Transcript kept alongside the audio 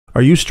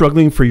Are you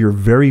struggling for your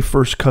very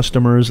first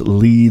customers,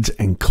 leads,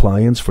 and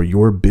clients for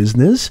your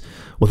business?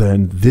 Well,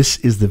 then this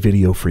is the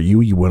video for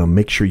you. You want to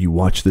make sure you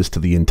watch this to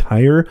the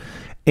entire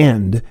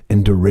end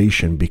and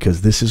duration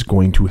because this is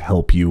going to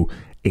help you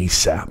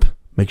ASAP.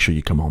 Make sure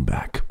you come on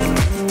back.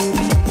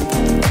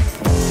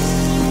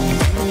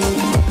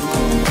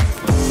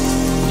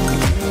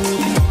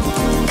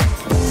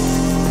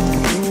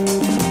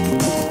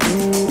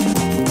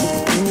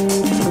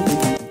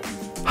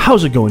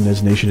 How's it going,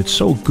 Nez Nation? It's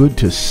so good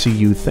to see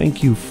you.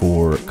 Thank you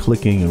for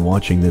clicking and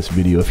watching this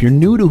video. If you're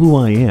new to who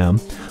I am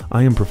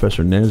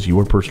Professor Nez,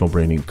 your personal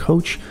branding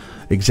coach,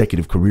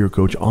 executive career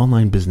coach,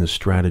 online business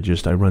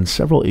strategist. I run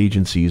several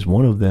agencies.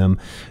 One of them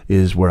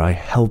is where I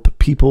help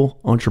people,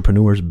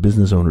 entrepreneurs,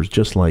 business owners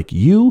just like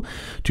you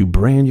to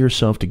brand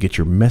yourself, to get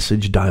your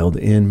message dialed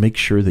in, make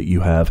sure that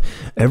you have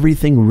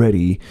everything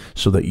ready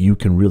so that you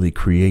can really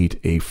create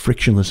a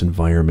frictionless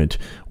environment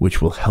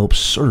which will help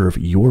serve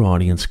your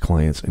audience,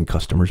 clients, and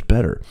customers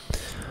better.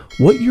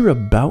 What you're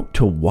about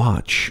to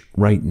watch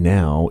right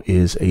now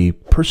is a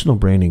personal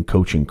branding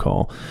coaching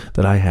call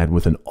that I had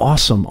with an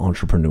awesome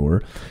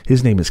entrepreneur.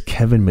 His name is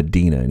Kevin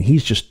Medina, and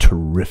he's just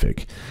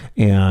terrific.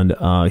 And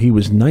he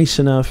was nice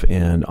enough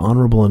and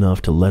honorable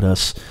enough to let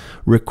us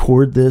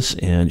record this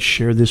and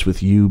share this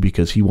with you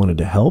because he wanted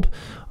to help.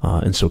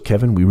 And so,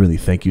 Kevin, we really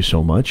thank you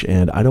so much.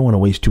 And I don't want to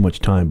waste too much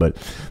time, but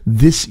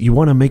this, you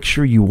want to make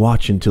sure you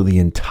watch until the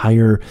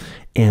entire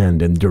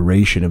end and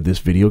duration of this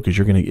video because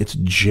it's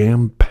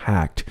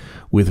jam-packed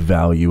with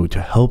value to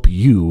help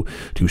you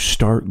to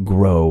start,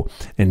 grow,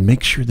 and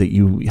make sure that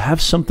you have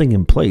something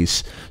in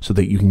place so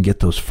that you can get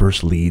those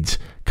first leads,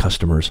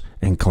 customers,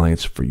 and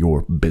clients for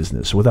your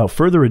business. So without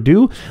further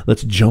ado,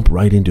 let's jump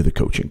right into the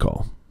coaching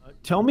call.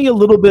 Tell me a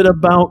little bit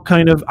about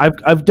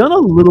I've done a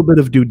little bit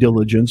of due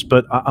diligence,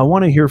 but I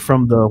want to hear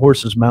from the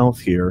horse's mouth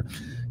here.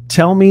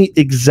 Tell me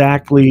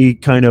exactly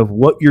kind of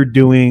what you're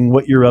doing,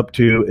 what you're up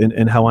to,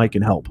 and how I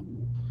can help.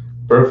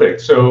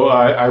 Perfect. So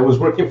I was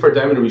working for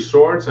Diamond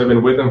Resorts. I've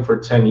been with them for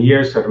 10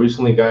 years. I've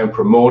recently gotten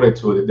promoted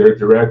to their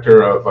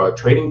director of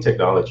trading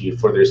technology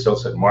for their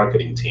sales and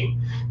marketing team.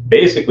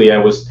 Basically, I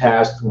was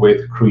tasked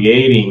with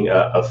creating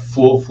a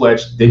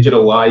full-fledged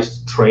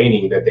digitalized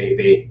training that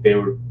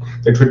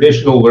the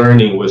traditional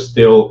learning was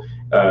still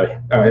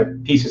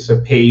pieces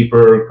of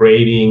paper,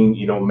 grading,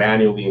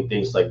 manually and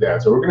things like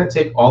that. So we're going to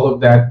take all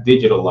of that,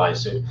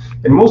 digitalize it,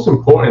 and most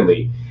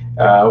importantly,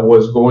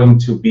 was going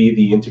to be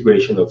the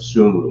integration of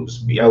Zoom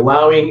rooms,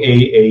 allowing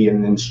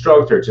an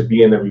instructor to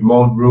be in a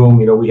remote room.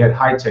 We had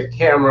high-tech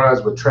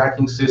cameras with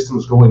tracking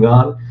systems going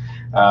on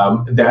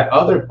that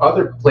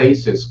other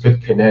places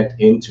could connect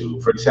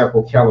into. For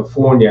example,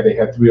 California, they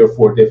had 3 or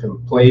 4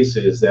 different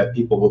places that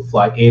people would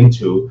fly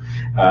into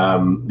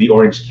the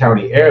Orange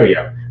County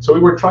area. So we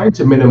were trying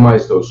to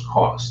minimize those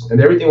costs,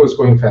 and everything was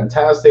going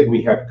fantastic.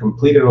 We had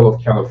completed all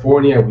of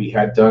California, we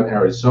had done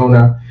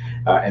Arizona,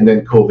 and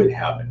then COVID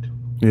happened.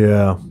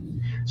 Yeah.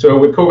 So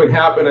when COVID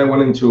happened, I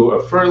went into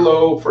a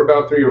furlough for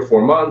about 3 or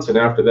 4 months, and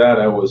after that,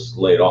 I was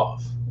laid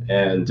off.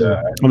 And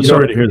I'm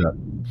sorry to hear that.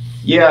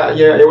 Yeah,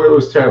 it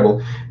was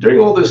terrible. During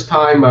all this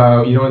time,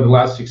 in the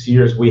last 6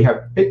 years, we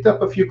have picked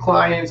up a few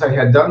clients. I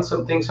had done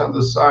some things on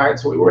the side,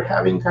 so we were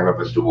having kind of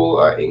a dual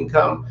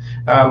income.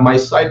 My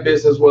side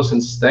business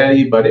wasn't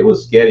steady, but it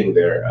was getting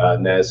there,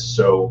 Nez.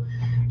 So,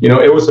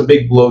 it was a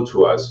big blow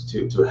to us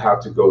to have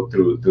to go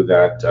through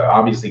that.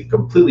 Obviously,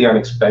 completely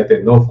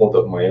unexpected, no fault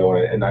of my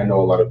own. And I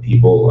know a lot of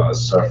people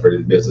suffered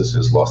in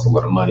businesses, lost a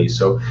lot of money.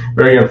 So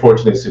very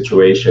unfortunate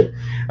situation.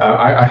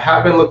 I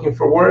have been looking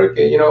for work.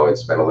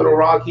 It's been a little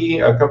rocky,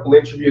 a couple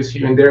interviews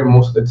here and there.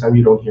 Most of the time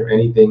you don't hear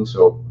anything.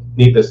 So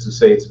needless to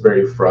say, it's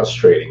very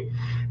frustrating.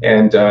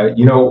 And,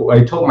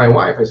 I told my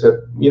wife, I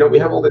said, we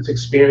have all this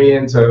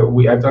experience.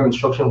 I've done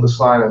instructional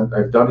design.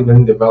 I've done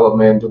learning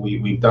development.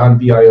 We've done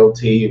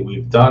VILT.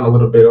 We've done a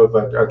little bit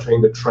of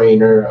train the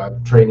trainer,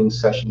 training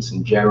sessions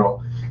in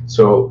general.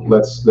 So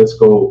let's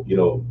go,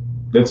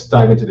 let's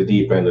dive into the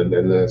deep end and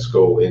then let's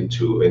go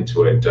into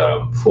it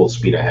full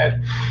speed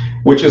ahead,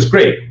 which is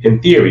great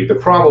in theory. The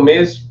problem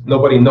is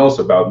nobody knows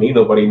about me.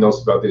 Nobody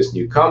knows about this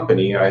new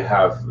company. I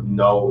have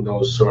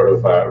no sort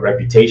of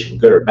reputation,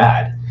 good or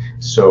bad.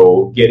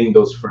 So getting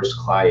those first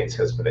clients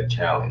has been a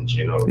challenge,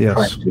 Yes.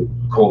 Trying to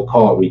cold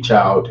call, reach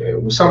out.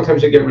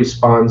 Sometimes you get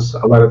response,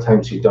 a lot of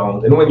times you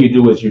don't. And when you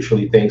do, it's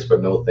usually thanks,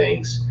 but no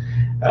thanks.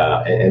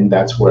 And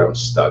that's where I'm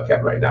stuck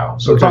at right now.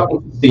 So Okay.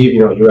 Talking to Steve,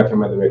 you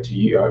recommended it to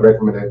you,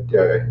 recommended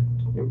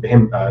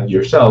him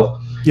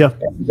yourself. Yeah.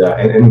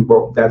 And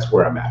well, that's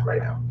where I'm at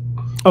right now.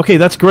 Okay,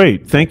 that's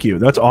great. Thank you.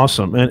 That's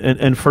awesome.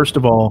 And first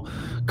of all,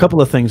 a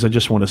couple of things I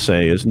just want to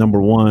say is number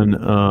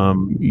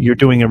one, you're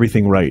doing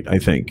everything right. I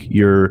think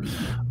you're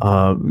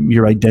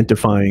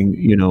identifying,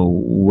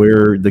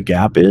 where the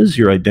gap is.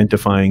 You're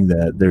identifying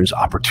that there's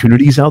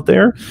opportunities out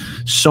there.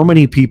 So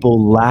many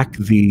people lack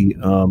the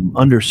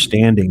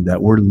understanding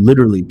that we're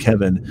literally,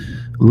 Kevin,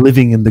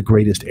 living in the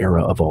greatest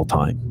era of all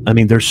time. I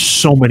mean, there's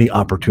so many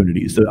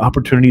opportunities. The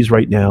opportunities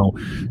right now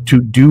to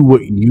do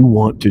what you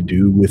want to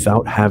do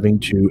without having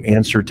to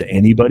answer to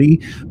anybody,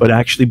 but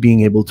actually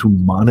being able to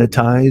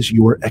monetize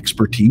your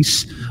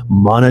expertise,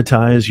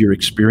 monetize your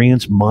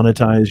experience,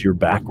 monetize your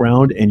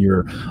background and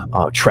your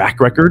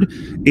track record.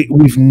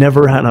 We've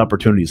never had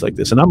opportunities like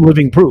this. And I'm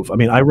living proof. I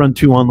mean, I run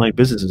 2 online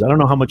businesses. I don't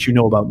know how much you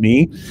know about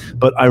me,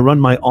 but I run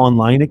my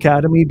online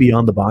academy,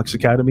 Beyond the Box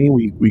Academy.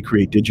 We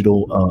create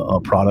digital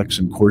products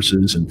and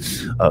courses, and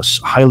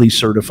highly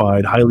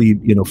certified, highly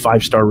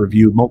 5-star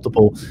reviewed,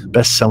 multiple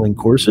best-selling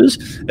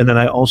courses. And then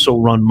I also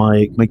run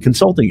my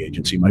consulting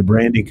agency, my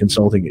branding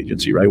consulting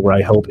agency, right, where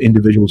I help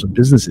individuals and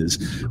businesses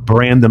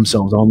brand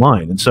themselves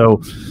online. And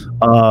so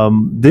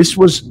this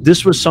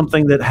was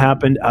something that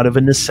happened out of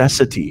a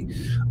necessity.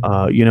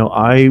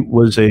 I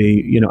was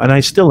and I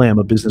still am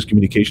a business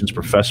communications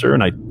professor,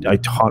 and I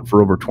taught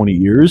for over 20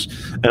 years,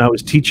 and I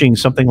was teaching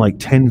something like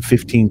 10,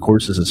 15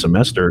 courses a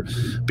semester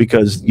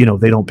because,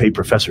 they don't pay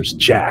professors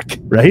jack,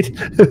 right?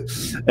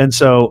 And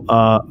so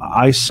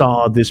I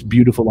saw this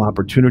beautiful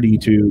opportunity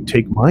to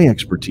take my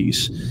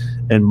expertise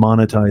and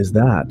monetize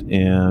that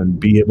and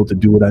be able to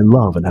do what I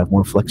love and have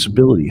more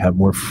flexibility, have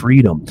more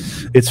freedom.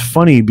 It's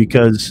funny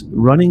because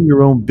running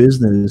your own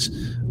business,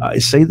 I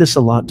say this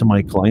a lot to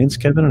my clients,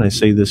 Kevin, and I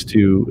say this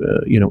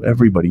to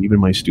everybody, even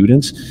my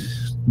students.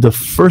 The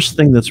first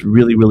thing that's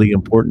really, really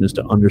important is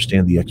to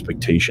understand the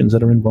expectations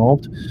that are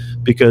involved,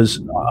 because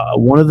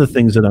one of the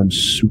things that I'm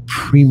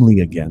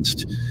supremely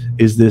against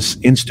is this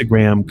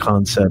Instagram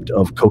concept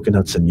of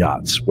coconuts and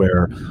yachts,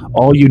 where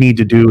all you need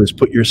to do is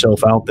put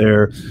yourself out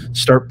there,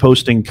 start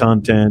posting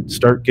content,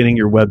 start getting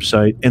your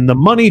website, and the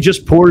money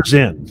just pours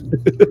in.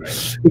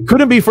 It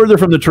couldn't be further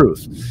from the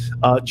truth.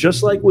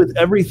 Just like with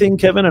everything,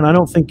 Kevin, and I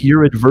don't think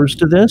you're adverse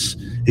to this,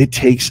 it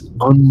takes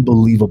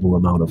unbelievable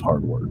amount of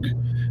hard work.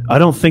 I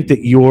don't think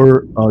that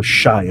you're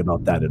shy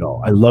about that at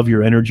all. I love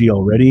your energy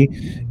already.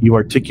 You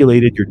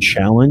articulated your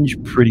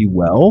challenge pretty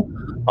well.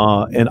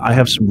 And I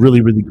have some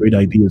really, really great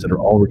ideas that are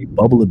already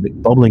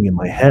bubbling in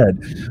my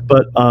head.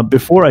 But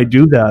before I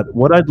do that,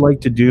 what I'd like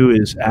to do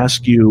is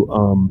ask you,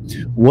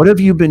 what have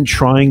you been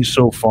trying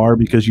so far?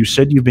 Because you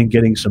said you've been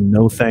getting some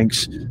no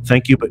thanks,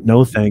 thank you, but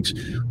no thanks.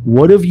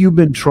 What have you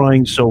been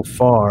trying so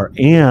far?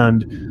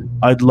 And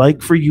I'd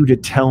like for you to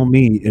tell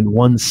me in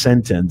one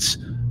sentence,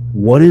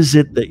 what is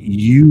it that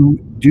you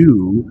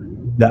do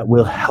that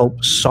will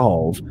help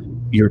solve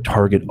your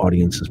target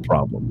audience's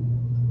problem?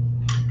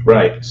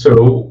 Right.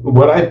 So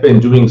what I've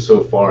been doing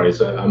so far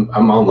is I'm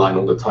online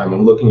all the time.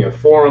 I'm looking at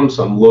forums.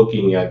 I'm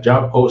looking at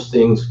job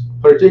postings,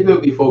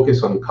 particularly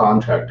focused on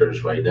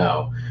contractors right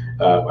now.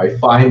 I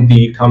find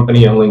the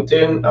company on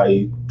LinkedIn.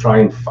 I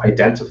try and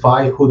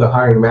identify who the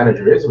hiring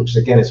manager is, which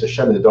again is a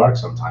shot in the dark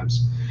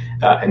sometimes.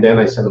 And then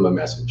I send them a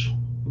message,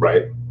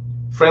 right?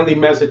 Friendly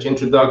message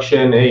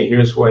introduction. Hey,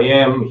 here's who I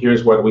am.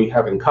 Here's what we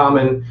have in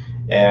common.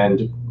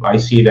 And I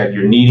see that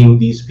you're needing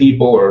these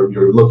people, or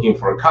you're looking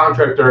for a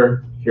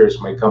contractor. Here's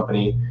my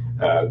company.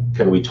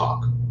 Can we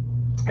talk?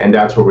 And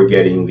that's where we're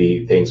getting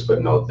the things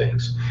but no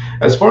things.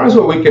 As far as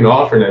what we can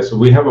offer, Nez,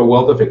 we have a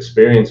wealth of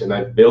experience, and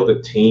I've built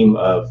a team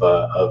of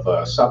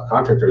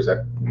subcontractors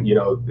that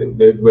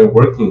they've been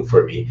working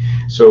for me.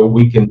 So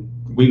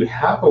we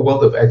have a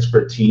wealth of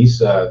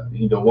expertise.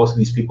 Most of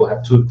these people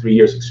have 2 to 3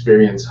 years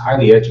experience,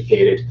 highly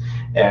educated,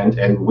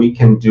 and we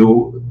can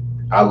do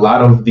a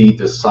lot of the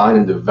design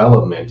and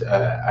development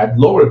at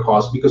lower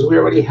cost because we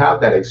already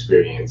have that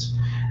experience,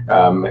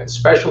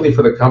 especially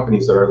for the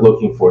companies that are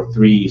looking for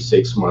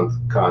 3-6 month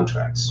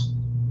contracts.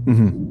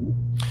 Mm-hmm.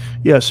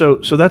 Yeah, so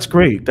that's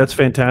great. That's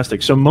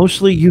fantastic. So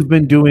mostly you've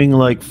been doing,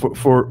 like,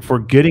 for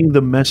getting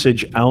the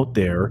message out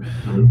there,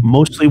 mm-hmm.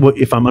 Mostly, what,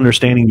 if I'm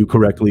understanding you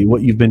correctly,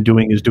 what you've been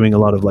doing is doing a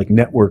lot of like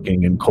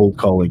networking and cold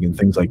calling and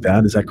things like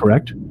that. Is that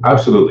correct?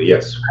 Absolutely,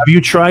 yes. Have you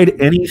tried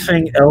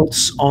anything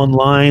else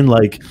online,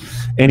 like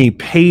any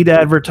paid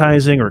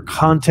advertising or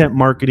content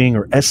marketing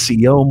or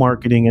SEO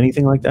marketing,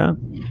 anything like that?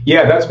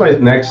 Yeah, that's my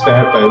next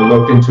step. I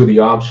looked into the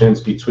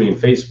options between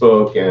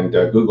Facebook and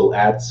Google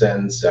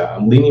AdSense.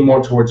 I'm leaning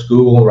more towards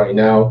Google right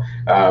now.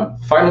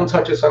 Final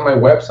touches on my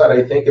website.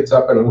 I think it's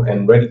up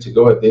and ready to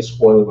go at this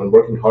point. We've been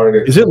working hard.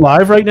 Is it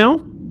live right now?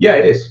 Yeah,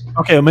 it is.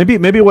 Okay,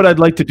 maybe what I'd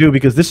like to do,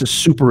 because this is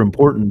super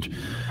important,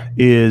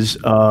 is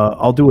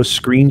I'll do a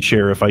screen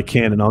share if I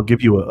can, and I'll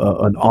give you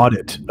an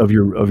audit of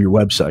your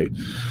website.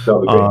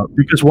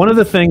 Because one of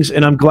the things,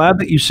 and I'm glad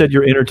that you said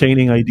you're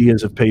entertaining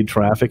ideas of paid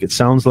traffic. It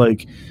sounds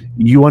like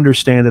you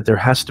understand that there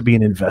has to be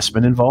an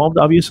investment involved,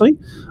 obviously,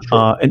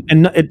 sure.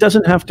 And it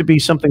doesn't have to be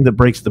something that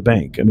breaks the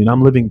bank. I mean,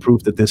 I'm living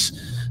proof that this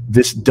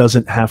this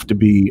doesn't have to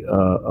be,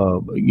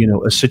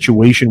 a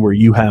situation where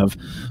you have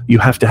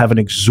to have an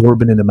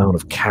exorbitant amount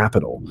of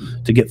capital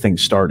to get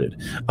things started.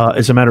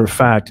 As a matter of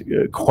fact,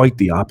 quite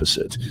the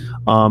opposite.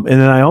 And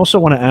then I also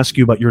want to ask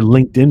you about your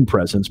LinkedIn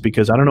presence,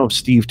 because I don't know if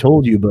Steve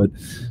told you, but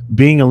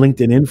being a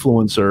LinkedIn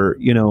influencer,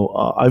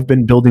 I've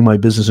been building my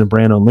business and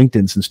brand on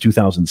LinkedIn since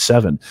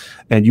 2007.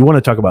 And you want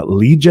to talk about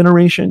lead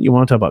generation, you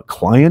want to talk about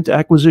client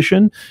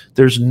acquisition.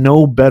 There's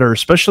no better,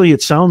 especially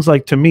it sounds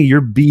like to me,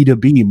 you're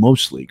B2B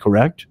mostly,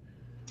 correct?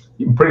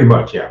 Pretty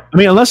much, yeah. I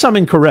mean, unless I'm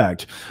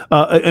incorrect.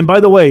 And by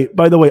the way,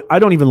 I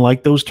don't even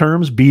like those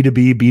terms,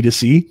 B2B,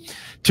 B2C.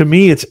 To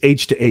me, it's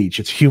H to H.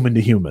 It's human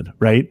to human,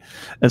 right?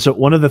 And so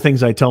one of the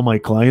things I tell my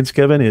clients,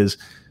 Kevin, is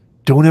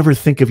don't ever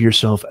think of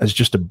yourself as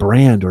just a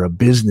brand or a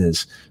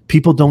business.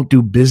 People don't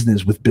do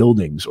business with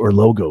buildings or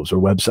logos or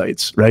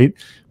websites, right?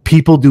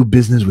 People do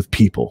business with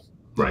people.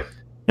 Right.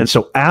 And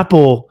so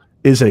Apple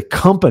is a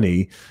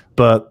company,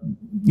 but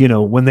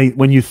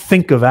when you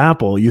think of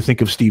Apple, you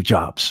think of Steve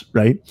Jobs,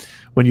 right?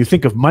 When you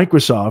think of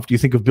Microsoft, you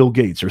think of Bill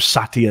Gates or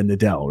Satya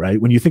Nadella, right?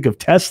 When you think of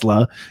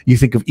Tesla, you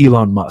think of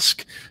Elon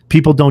Musk.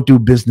 People don't do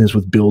business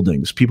with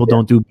buildings. People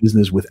don't do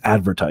business with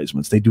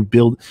advertisements. They do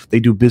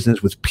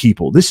business with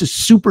people. This is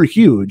super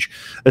huge,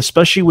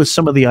 especially with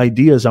some of the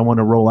ideas I want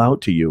to roll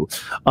out to you.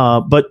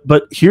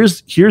 But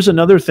here's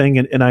another thing,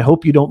 and I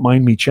hope you don't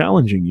mind me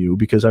challenging you,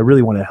 because I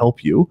really want to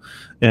help you.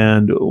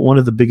 And one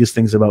of the biggest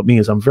things about me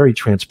is I'm very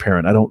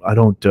transparent. I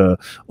don't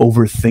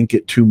overthink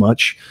it too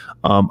much.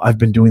 I've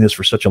been doing this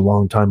for such a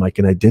long time. I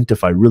can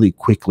identify really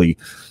quickly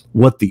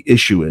what the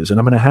issue is. And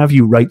I'm going to have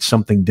you write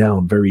something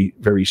down very,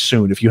 very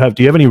soon. Do you have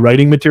any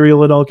writing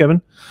material at all,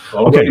 Kevin?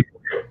 Okay.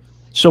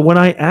 So when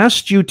I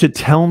asked you to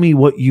tell me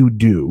what you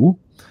do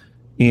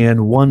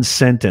in one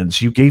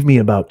sentence, you gave me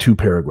about 2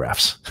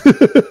 paragraphs.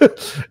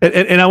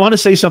 and I want to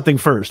say something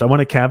first. I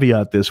want to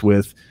caveat this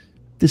with,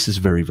 this is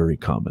very, very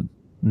common.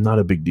 Not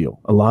a big deal.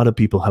 A lot of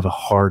people have a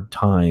hard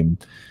time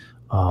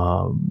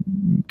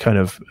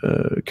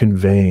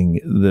conveying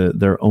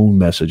their own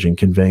message and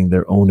conveying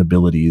their own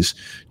abilities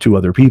to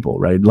other people,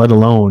 right? Let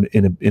alone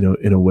in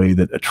a way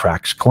that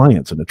attracts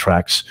clients and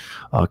attracts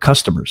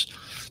customers.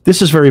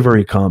 This is very,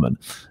 very common.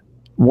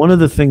 One of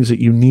the things that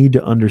you need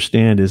to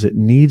understand is it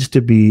needs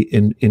to be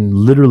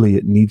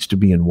it needs to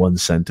be in one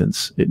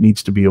sentence. It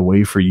needs to be a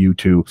way for you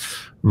to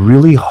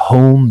really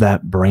hone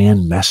that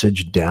brand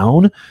message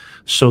down,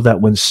 so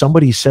that when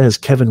somebody says,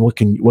 Kevin, what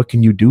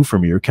can you do for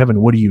me? Or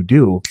Kevin, what do you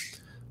do?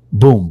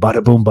 Boom,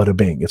 bada boom, bada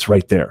bing. It's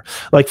right there.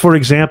 Like, for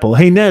example,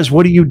 hey, Nez,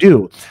 what do you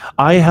do?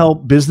 I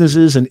help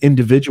businesses and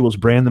individuals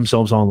brand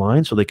themselves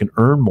online so they can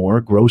earn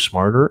more, grow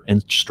smarter,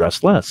 and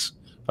stress less.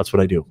 That's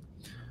what I do.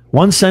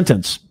 One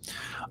sentence.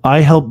 I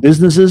help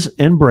businesses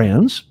and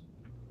brands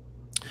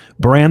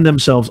brand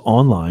themselves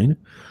online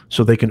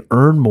so they can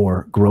earn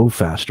more, grow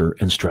faster,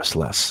 and stress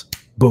less.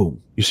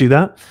 Boom. You see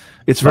that?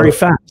 It's very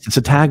fast. It's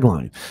a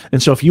tagline.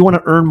 And so if you want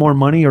to earn more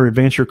money or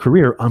advance your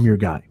career, I'm your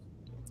guy.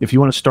 If you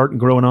want to start and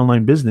grow an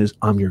online business,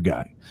 I'm your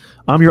guy.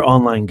 I'm your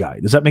online guy.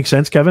 Does that make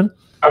sense, Kevin?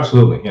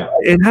 Absolutely, yeah.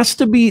 It has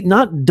to be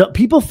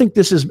people think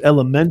this is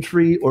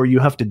elementary or you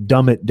have to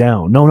dumb it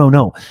down.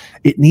 No.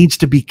 It needs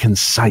to be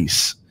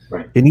concise.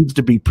 Right. It needs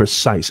to be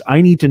precise.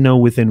 I need to know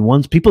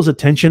within people's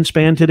attention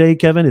span today,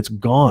 Kevin, it's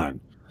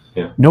gone.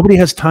 Yeah. Nobody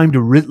has time to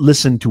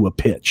listen to a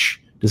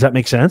pitch. Does that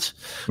make sense?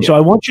 Yeah. So I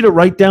want you to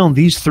write down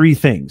these 3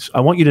 things.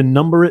 I want you to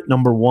number it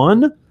number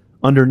 1,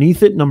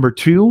 underneath it number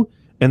 2,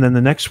 and then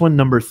the next one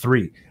number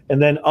 3.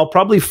 And then I'll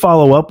probably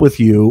follow up with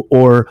you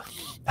or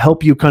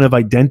help you kind of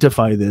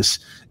identify this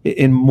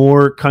in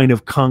more kind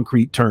of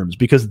concrete terms,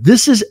 because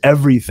this is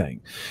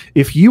everything.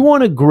 If you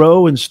want to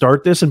grow and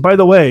start this, and by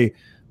the way,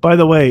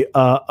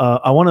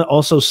 I want to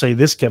also say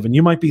this, Kevin.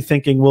 You might be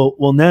thinking,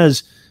 well,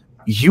 Nez,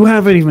 you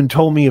haven't even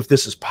told me if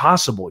this is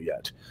possible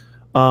yet.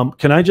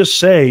 Can I just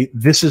say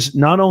this is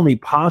not only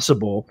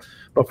possible,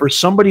 but for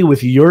somebody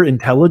with your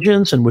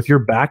intelligence and with your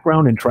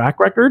background and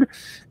track record,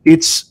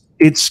 it's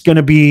going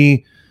to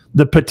be,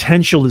 the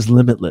potential is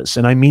limitless.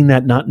 And I mean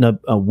that not in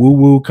a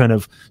woo-woo kind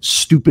of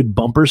stupid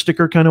bumper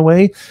sticker kind of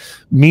way,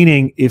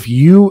 meaning if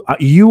you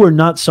are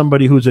not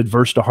somebody who's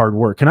adverse to hard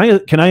work. Can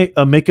I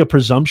make a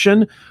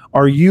presumption?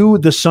 Are you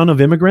the son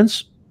of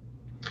immigrants?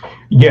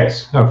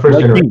 Yes. First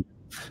generation.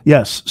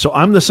 Yes. So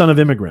I'm the son of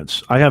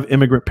immigrants. I have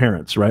immigrant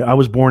parents, right? I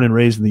was born and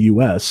raised in the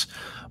U.S.,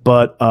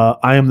 but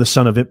I am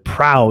the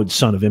proud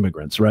son of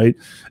immigrants, right?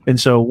 And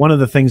so one of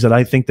the things that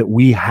I think that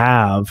we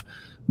have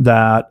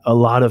that a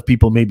lot of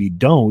people maybe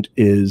don't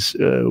is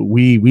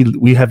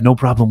we have no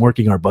problem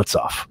working our butts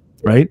off,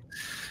 right?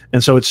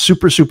 And so it's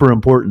super, super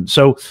important.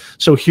 So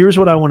here's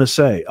what I want to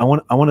say. I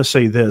want to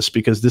say this,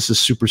 because this is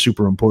super,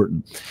 super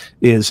important,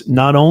 is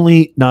not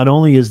only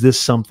is this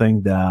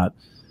something that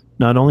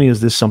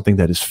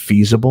is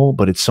feasible,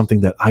 but it's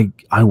something that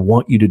I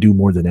want you to do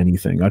more than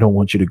anything. I don't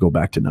want you to go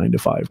back to 9 to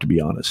 5, to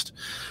be honest.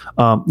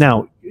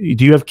 Now,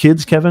 do you have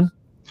kids, Kevin?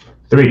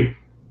 3.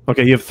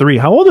 Okay, you have 3.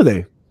 How old are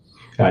they?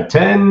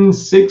 10,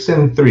 6,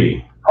 and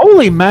 3.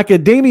 Holy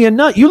macadamia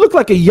nut. You look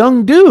like a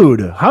young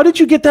dude. How did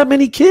you get that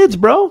many kids,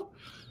 bro?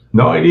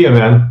 No idea,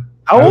 man.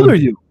 How old are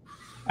you?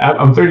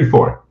 I'm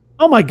 34.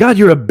 Oh my God,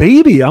 you're a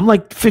baby. I'm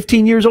like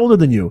 15 years older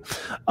than you.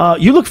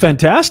 You look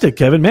fantastic,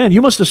 Kevin. Man,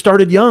 you must have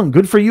started young.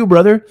 Good for you,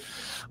 brother.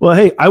 Well,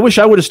 hey, I wish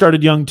I would have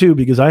started young too,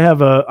 because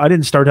I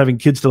didn't start having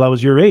kids till I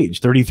was your age,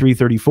 33,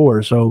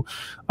 34. So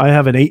I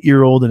have an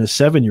 8-year-old and a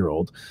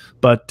 7-year-old.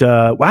 But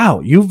wow,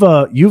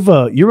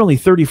 you're only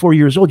 34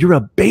 years old. You're a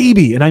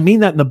baby, and I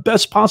mean that in the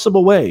best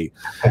possible way,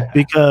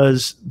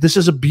 because this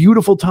is a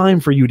beautiful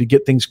time for you to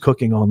get things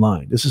cooking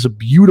online. This is a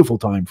beautiful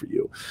time for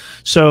you.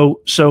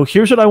 So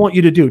here's what I want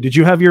you to do. Did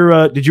you have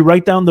your did you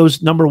write down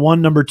those number 1,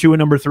 number 2, and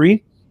number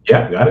 3?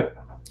 Yeah, got it.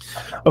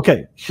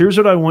 Okay, here's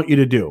what I want you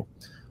to do.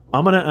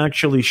 I'm going to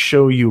actually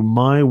show you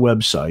my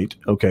website.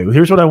 Okay,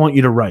 here's what I want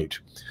you to write.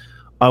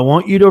 I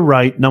want you to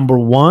write number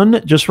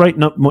 1, just write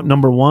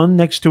number 1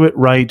 next to it,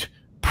 write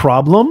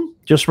problem.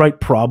 Just write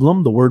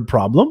problem, the word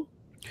problem.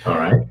 All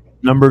right.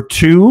 Number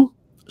 2,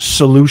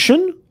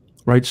 solution.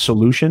 Write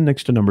solution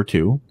next to number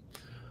 2.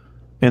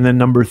 And then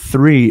number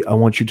 3, I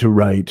want you to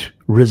write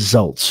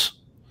results.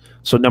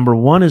 So number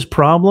 1 is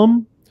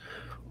problem.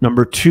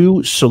 Number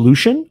 2,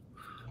 solution.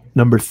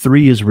 Number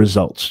 3 is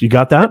results. You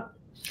got that?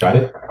 Got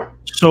it.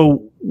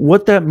 So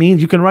what that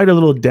means, you can write a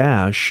little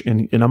dash,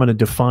 and I'm going to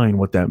define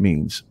what that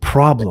means.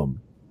 Problem.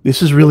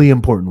 This is really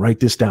important. Write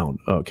this down,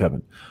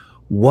 Kevin.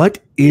 What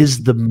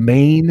is the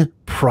main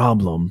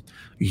problem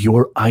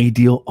your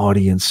ideal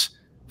audience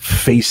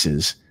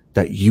faces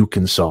that you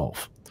can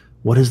solve?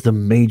 What is the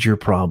major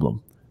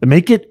problem? And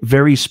make it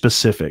very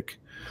specific.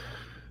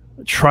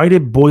 Try to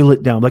boil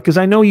it down, because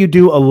I know you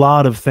do a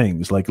lot of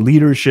things like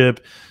leadership,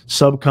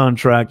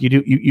 subcontract,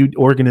 you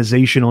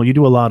organizational, you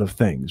do a lot of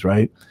things,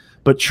 right?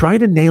 But try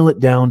to nail it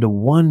down to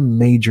one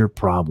major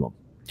problem.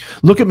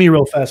 Look at me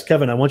real fast,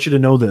 Kevin. I want you to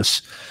know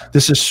this.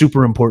 This is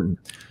super important.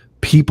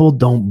 People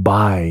don't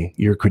buy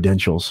your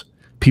credentials.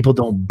 People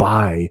don't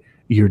buy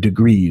your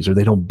degrees, or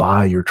they don't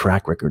buy your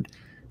track record.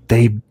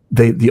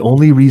 The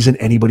only reason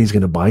anybody's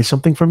going to buy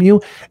something from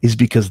you is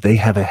because they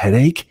have a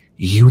headache.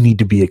 You need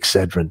to be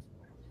Excedrin.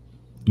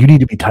 You need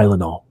to be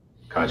Tylenol.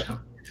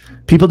 Gotcha.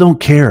 People don't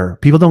care.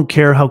 People don't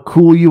care how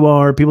cool you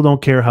are. People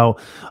don't care how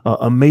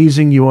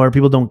amazing you are.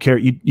 People don't care.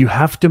 You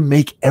have to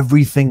make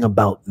everything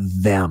about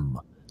them.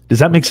 Does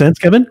that make sense,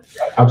 Kevin?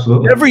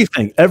 Absolutely.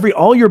 Everything,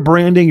 all your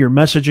branding, your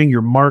messaging,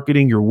 your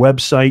marketing, your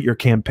website, your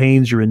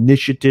campaigns, your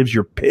initiatives,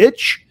 your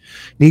pitch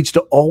needs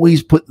to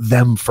always put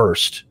them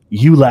first.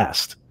 You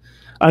last.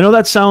 I know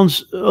that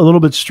sounds a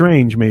little bit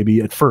strange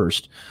maybe at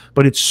first,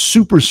 but it's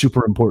super,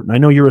 super important. I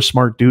know you're a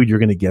smart dude. You're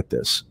going to get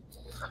this.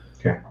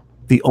 Okay.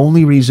 The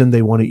only reason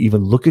they want to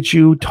even look at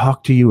you,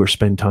 talk to you, or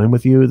spend time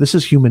with you, this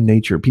is human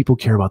nature. People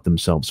care about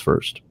themselves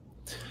first.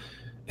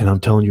 And I'm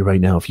telling you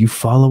right now, if you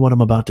follow what I'm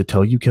about to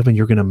tell you, Kevin,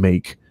 you're going to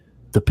make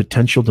the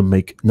potential to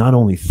make not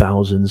only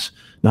thousands,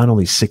 not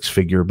only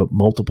 6-figure, but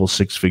multiple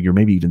 6-figure,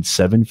 maybe even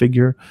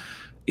 7-figure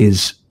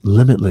is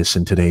limitless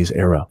in today's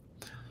era.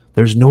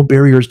 There's no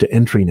barriers to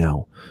entry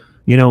now.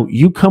 You know,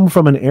 you come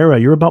from an era,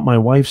 you're about my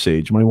wife's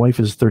age. My wife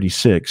is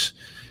 36.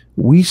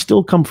 We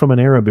still come from an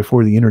era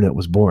before the internet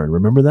was born.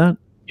 Remember that?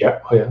 Yeah.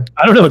 Oh, yeah.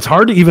 I don't know. It's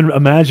hard to even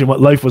imagine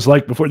what life was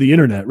like before the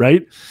internet,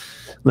 right?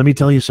 Let me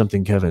tell you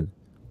something, Kevin.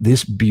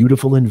 This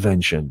beautiful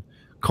invention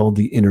called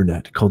the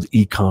internet, called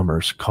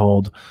e-commerce,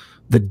 called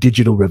the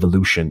digital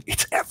revolution.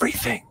 It's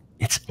everything.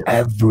 It's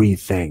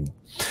everything.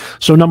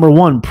 So number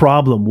 1,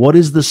 problem. What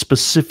is the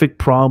specific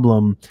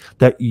problem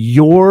that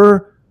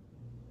your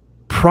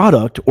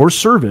product or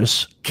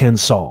service can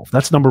solve?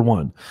 That's number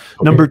 1. Okay.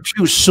 Number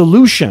 2,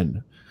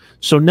 solution.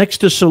 So next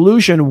to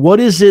solution,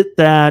 what is it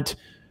that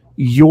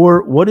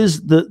what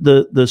is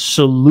the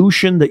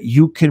solution that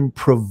you can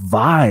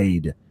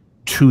provide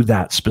to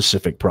that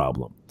specific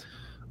problem?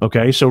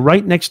 Okay, so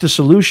right next to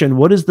solution,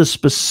 what is the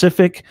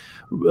specific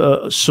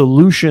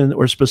solution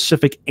or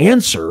specific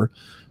answer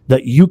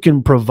that you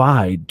can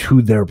provide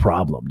to their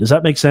problem? Does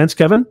that make sense,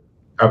 Kevin?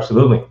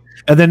 Absolutely.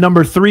 And then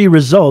number 3,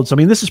 results. I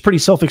mean, this is pretty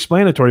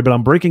self-explanatory, but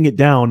I'm breaking it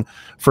down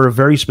for a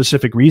very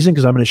specific reason,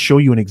 because I'm going to show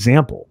you an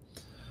example.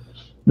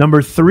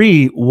 Number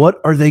 3, what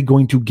are they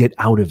going to get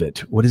out of it?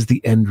 What is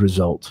the end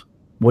result?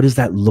 What does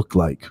that look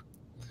like?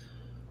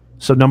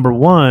 So number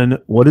 1,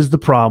 what is the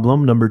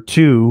problem? Number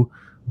 2,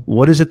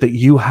 what is it that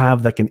you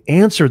have that can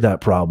answer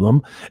that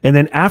problem? And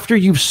then after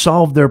you've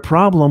solved their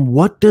problem,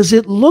 what does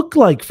it look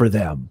like for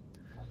them?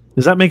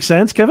 Does that make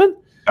sense, Kevin?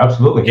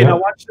 Absolutely. Okay, now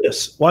watch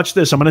this. Watch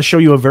this. I'm going to show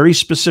you a very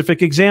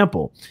specific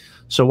example.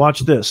 So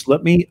watch this.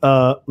 Let me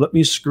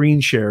screen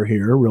share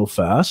here real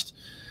fast,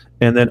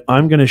 and then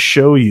I'm going to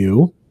show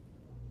you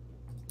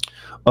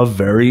a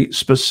very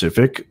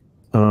specific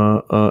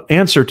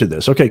answer to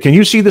this. Okay, can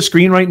you see the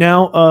screen right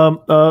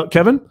now,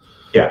 Kevin?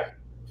 Yeah.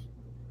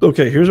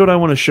 Okay, here's what I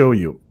want to show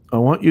you. I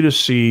want you to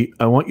see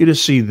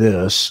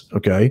this,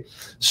 okay?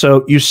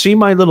 So you see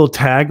my little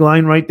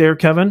tagline right there,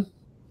 Kevin?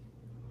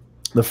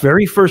 The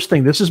very first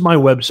thing, this is my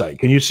website.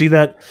 Can you see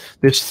that?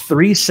 There's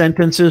 3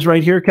 sentences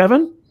right here,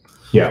 Kevin?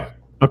 Yeah.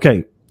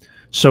 Okay.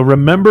 So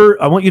remember,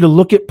 I want you to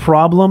look at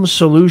problem,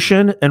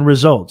 solution, and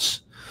results.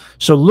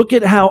 So look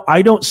at how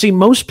I don't see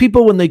most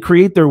people when they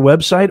create their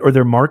website or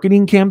their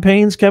marketing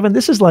campaigns, Kevin,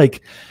 this is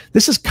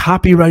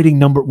copywriting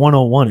number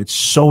 101. It's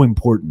so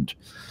important.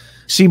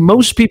 See,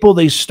 most people,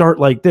 they start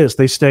like this.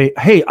 They say,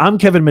 hey, I'm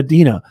Kevin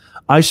Medina.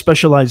 I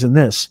specialize in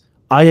this.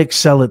 I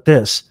excel at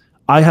this.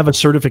 I have a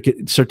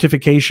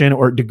certification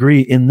or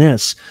degree in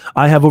this.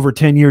 I have over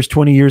 10 years,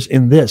 20 years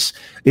in this.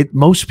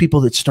 Most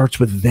people, it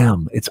starts with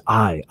them. It's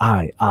I.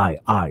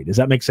 Does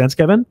that make sense,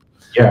 Kevin?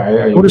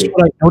 Yeah.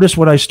 Notice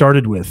what I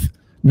started with.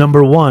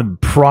 Number one,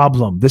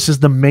 problem. This is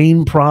the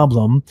main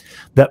problem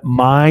that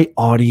my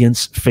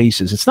audience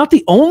faces. It's not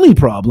the only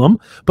problem,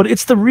 but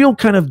it's the real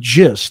kind of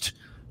gist.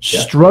 Yeah.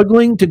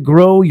 Struggling to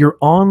grow your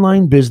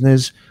online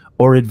business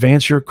or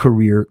advance your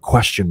career, ?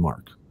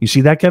 You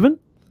see that, Kevin?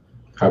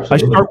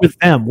 Absolutely. I start with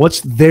them. What's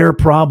their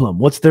problem?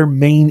 What's their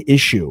main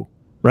issue,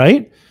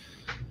 right?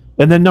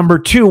 And then number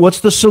two,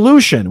 what's the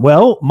solution?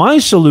 Well, my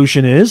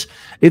solution is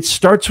it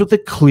starts with a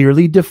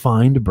clearly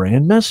defined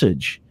brand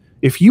message.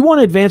 If you want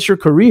to advance your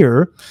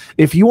career,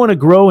 if you want to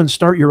grow and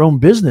start your own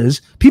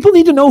business, people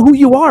need to know who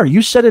you are.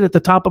 You said it at the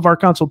top of our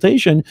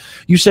consultation.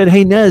 You said,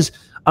 hey, Nez,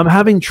 I'm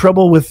having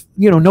trouble with,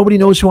 nobody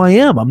knows who I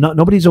am.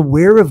 Nobody's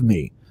aware of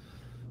me.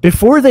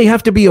 Before they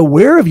have to be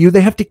aware of you,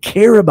 they have to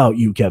care about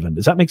you, Kevin.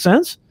 Does that make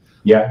sense?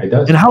 Yeah, it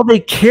does. And how they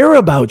care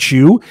about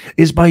you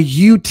is by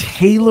you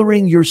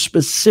tailoring your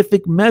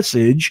specific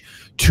message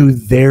to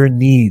their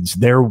needs,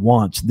 their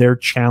wants, their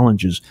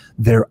challenges,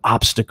 their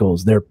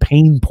obstacles, their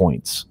pain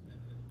points.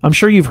 I'm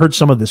sure you've heard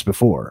some of this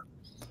before.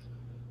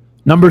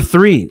 Number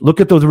three, look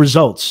at those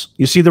results.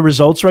 You see the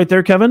results right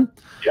there, Kevin?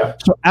 Yeah.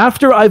 So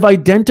after I've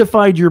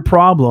identified your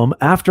problem,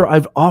 after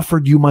I've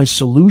offered you my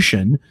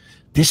solution,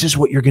 this is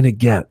what you're going to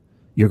get.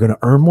 You're going to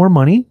earn more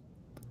money,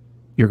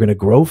 you're going to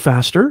grow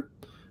faster,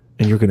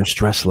 and you're going to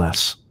stress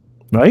less,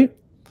 right?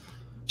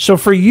 So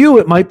for you,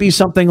 it might be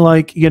something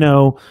like,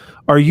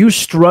 are you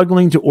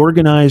struggling to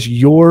organize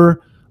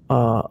your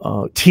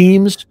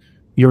teams,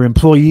 your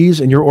employees,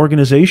 and your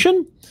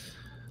organization?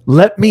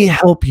 Let me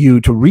help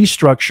you to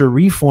restructure,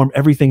 reform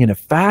everything in a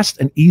fast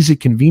and easy,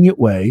 convenient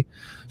way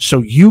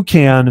so you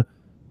can,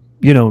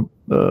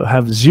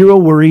 have zero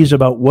worries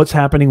about what's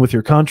happening with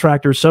your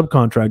contractors,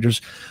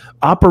 subcontractors,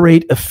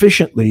 operate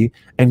efficiently,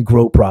 and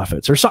grow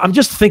profits. Or so, I'm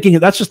just thinking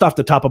that's just off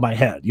the top of my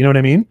head. You know what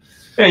I mean?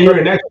 Yeah, you're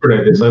an expert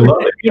at this. I love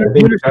it. You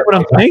understand what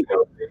I'm saying?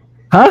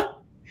 Huh?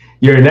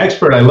 You're an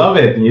expert. I love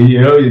it.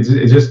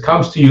 It just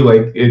comes to you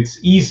like it's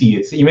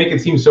easy. You make it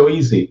seem so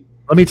easy.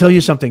 Let me tell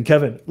you something,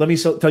 Kevin. I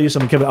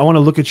want to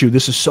look at you.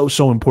 This is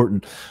so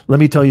important. Let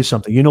me tell you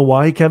something. You know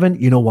why, Kevin?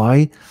 You know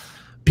why?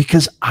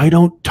 Because I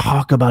don't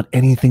talk about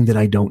anything that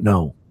I don't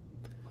know.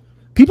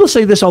 People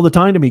say this all the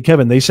time to me,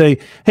 Kevin. They say,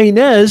 hey,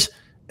 Nez,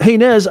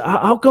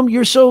 how come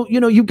you're so,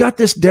 you got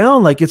this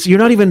down? Like did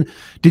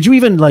you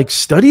even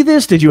study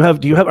this?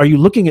 Are you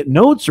looking at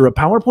notes or a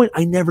PowerPoint?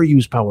 I never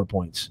use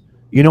PowerPoints.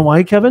 You know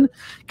why, Kevin?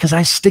 Because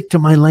I stick to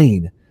my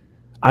lane.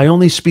 I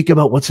only speak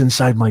about what's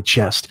inside my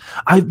chest.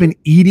 I've been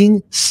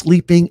eating,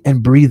 sleeping,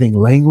 and breathing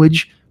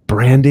language,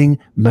 branding,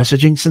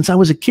 messaging since I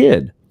was a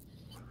kid.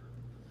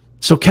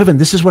 So, Kevin,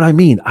 this is what I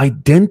mean.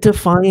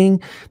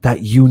 Identifying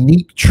that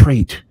unique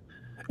trait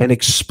and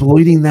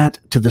exploiting that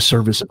to the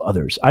service of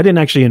others. I didn't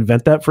actually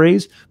invent that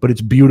phrase, but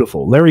it's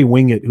beautiful. Larry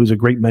Winget, who's a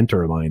great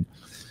mentor of mine,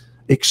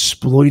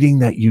 exploiting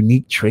that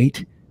unique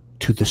trait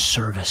to the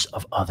service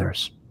of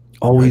others.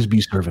 Always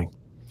be serving.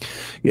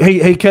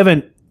 Hey,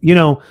 Kevin,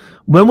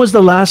 when was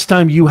the last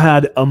time you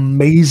had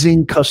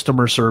amazing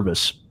customer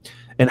service?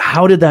 And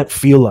how did that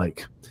feel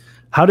like?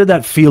 How did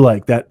that feel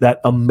like, that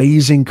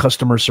amazing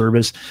customer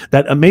service?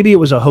 That maybe it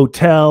was a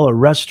hotel, a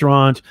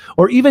restaurant,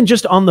 or even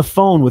just on the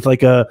phone with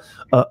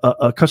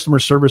a customer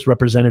service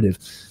representative.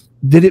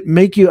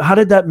 How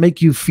did that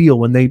make you feel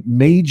when they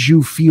made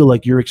you feel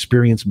like your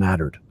experience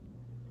mattered?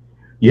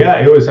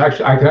 Yeah, it was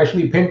actually, I can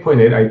actually pinpoint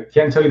it. I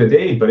can't tell you the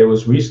date, but it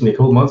was recently, a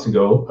couple months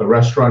ago, a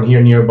restaurant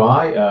here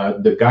nearby.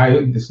 The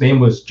guy, his name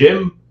was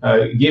Jim,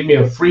 gave me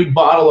a free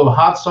bottle of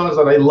hot sauce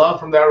that I love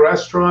from that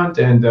restaurant.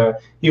 And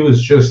he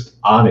was just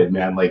on it,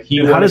 man.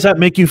 How does that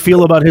make you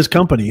feel about his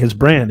company, his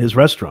brand, his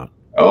restaurant?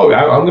 Oh,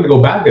 I'm going to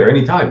go back there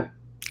anytime.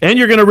 And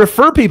you're going to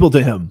refer people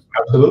to him.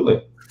 Absolutely.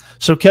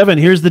 So, Kevin,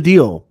 here's the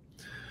deal.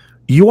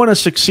 You want to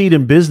succeed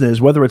in business,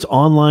 whether it's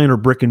online or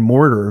brick and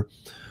mortar.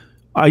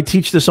 I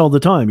teach this all the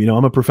time.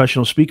 I'm a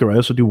professional speaker. I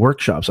also do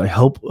workshops. I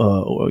help,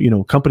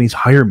 companies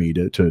hire me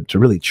to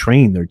really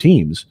train their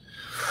teams.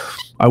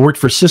 I worked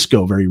for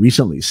Cisco very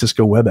recently.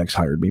 Cisco WebEx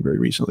hired me very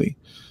recently.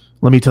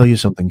 Let me tell you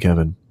something,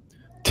 Kevin.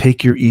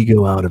 Take your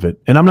ego out of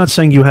it. And I'm not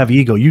saying you have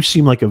ego. You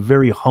seem like a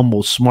very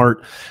humble,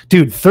 smart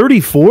dude.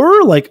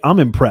 34? I'm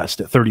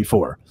impressed at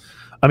 34.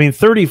 I mean,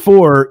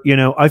 34,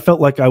 I felt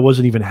like I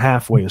wasn't even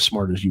halfway as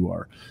smart as you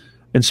are.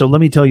 And so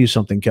let me tell you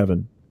something,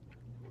 Kevin.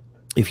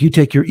 If you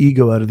take your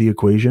ego out of the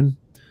equation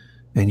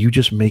and you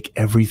just make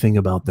everything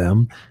about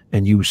them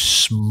and you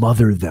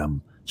smother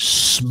them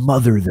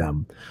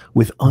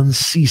with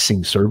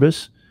unceasing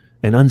service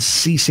and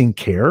unceasing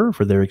care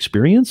for their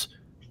experience,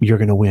 you're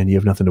going to win. You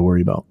have nothing to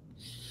worry about.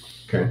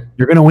 Okay.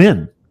 You're going to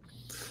win.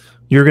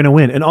 You're going to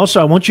win. And also,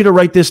 I want you to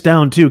write this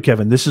down too,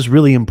 Kevin. This is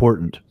really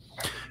important.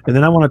 And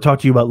then I want to talk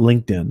to you about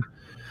LinkedIn.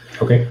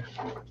 Okay.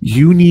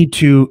 You need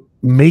to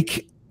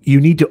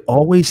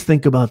always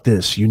think about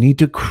this. You need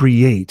to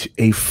create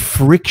a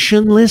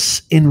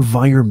frictionless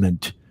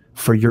environment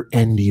for your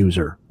end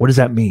user. What does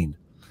that mean?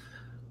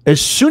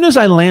 As soon as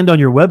I land on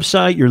your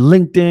website, your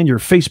LinkedIn, your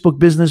Facebook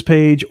business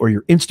page, or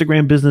your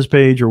Instagram business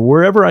page, or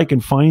wherever I can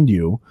find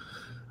you,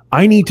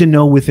 I need to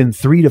know within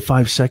 3 to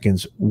 5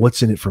 seconds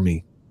what's in it for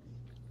me.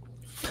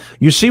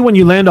 You see, when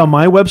you land on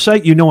my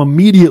website, you know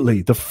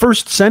immediately. The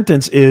first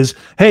sentence is,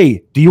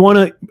 hey, do you want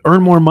to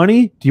earn more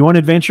money? Do you want to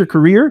advance your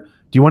career?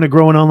 Do you want to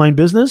grow an online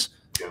business?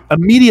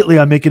 Immediately,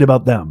 I make it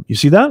about them. You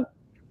see that?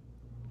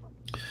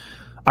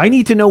 I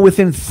need to know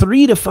within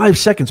 3 to 5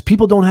 seconds.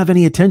 People don't have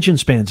any attention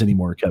spans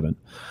anymore, Kevin.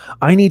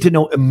 I need to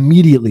know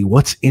immediately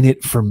what's in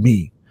it for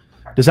me.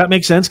 Does that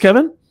make sense,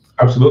 Kevin?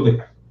 Absolutely.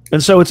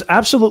 And so it's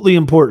absolutely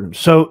important.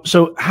 So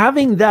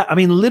having that, I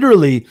mean,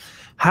 literally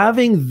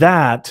having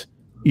that,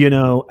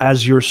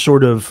 as your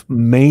sort of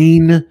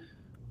main,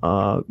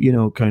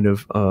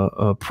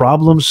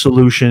 problem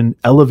solution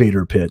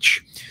elevator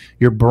pitch,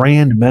 your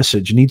brand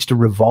message needs to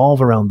revolve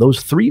around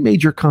those 3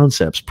 major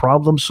concepts: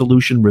 problem,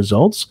 solution,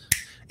 results.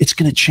 It's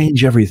going to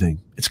change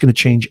everything. It's going to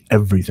change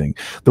everything.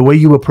 The way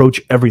you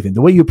approach everything,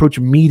 the way you approach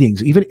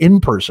meetings, even in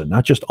person,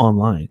 not just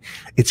online,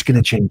 it's going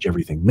to change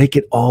everything. Make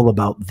it all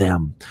about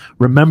them.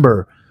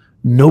 Remember,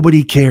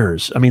 nobody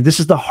cares. I mean, this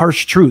is the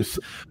harsh truth.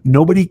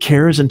 Nobody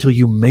cares until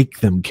you make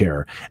them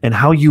care. And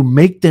how you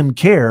make them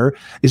care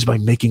is by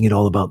making it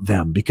all about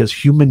them, because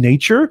human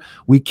nature,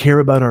 we care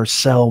about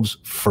ourselves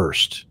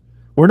first.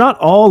 We're not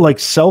all like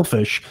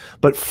selfish,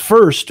 but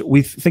first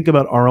we think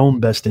about our own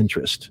best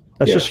interest.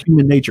 That's just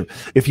human nature.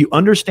 If you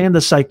understand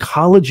the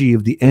psychology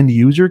of the end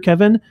user,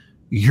 Kevin,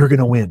 you're going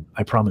to win.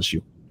 I promise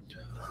you.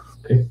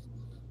 Okay.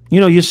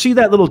 You see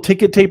that little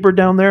ticket taper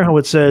down there, how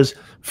it says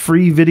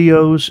free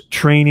videos,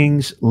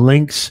 trainings,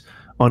 links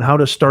on how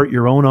to start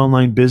your own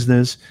online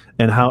business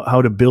and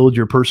how to build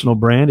your personal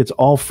brand. It's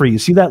all free. You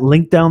see that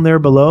link down there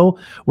below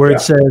where it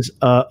says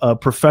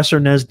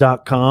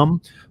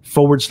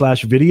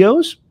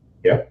professornez.com/videos?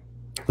 Yeah.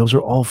 Those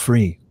are all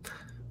free.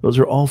 Those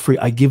are all free.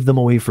 I give them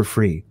away for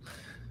free.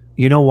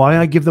 You know why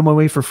I give them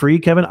away for free,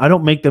 Kevin? I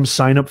don't make them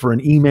sign up for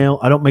an email.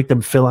 I don't make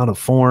them fill out a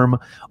form.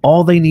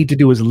 All they need to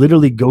do is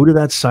literally go to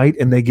that site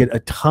and they get a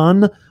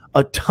ton,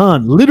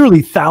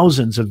 literally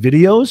thousands of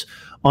videos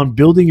on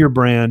building your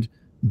brand,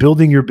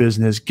 building your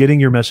business, getting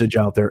your message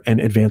out there,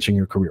 and advancing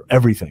your career.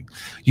 Everything.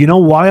 You know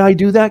why I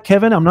do that,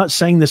 Kevin? I'm not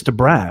saying this to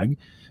brag.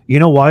 You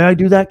know why I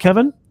do that,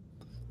 Kevin?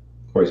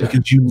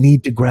 Because you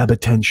need to grab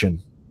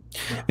attention.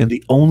 And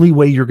the only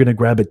way you're going to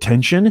grab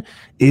attention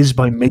is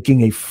by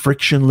making a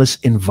frictionless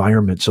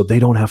environment so they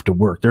don't have to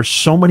work. There's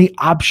so many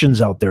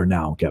options out there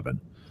now, Kevin.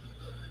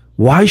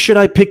 Why should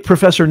I pick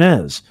Professor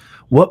Nez?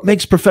 What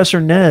makes Professor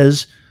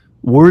Nez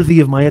worthy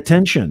of my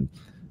attention?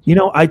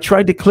 I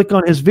tried to click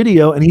on his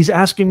video and he's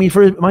asking me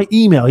for my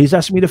email. He's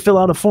asking me to fill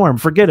out a form.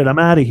 Forget it. I'm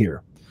out of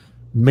here.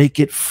 Make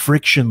it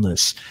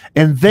frictionless.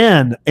 And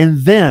then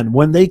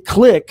when they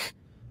click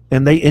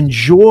and they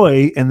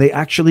enjoy and they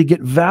actually get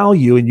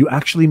value and you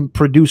actually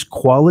produce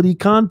quality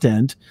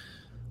content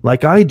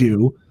like I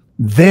do,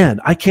 then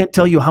I can't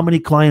tell you how many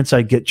clients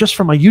I get just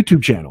from my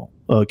YouTube channel,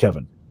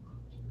 Kevin.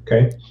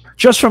 Okay.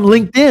 Just from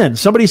LinkedIn.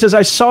 Somebody says,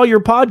 I saw your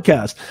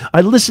podcast.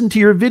 I listened to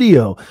your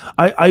video.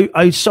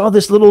 I saw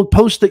this little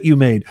post that you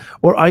made,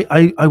 or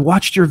I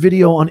watched your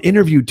video on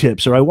interview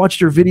tips, or I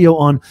watched your video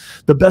on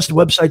the best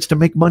websites to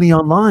make money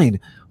online.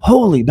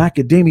 Holy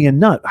macadamia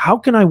nut. How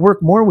can I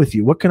work more with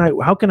you?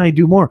 How can I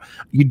do more?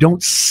 You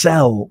don't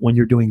sell when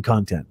you're doing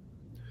content.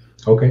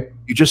 Okay.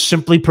 You just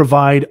simply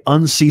provide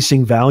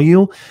unceasing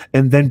value,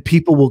 and then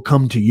people will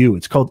come to you.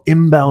 It's called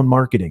inbound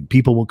marketing.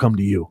 People will come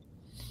to you.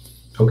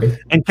 Okay.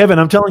 And Kevin,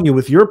 I'm telling you,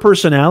 with your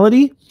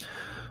personality,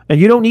 and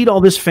you don't need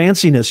all this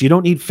fanciness. You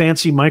don't need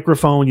fancy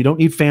microphone. You don't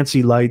need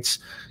fancy lights.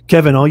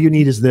 Kevin, all you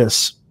need is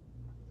this.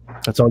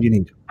 That's all you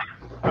need.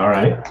 All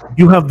right.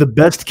 You have the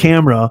best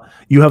camera.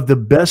 You have the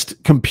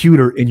best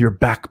computer in your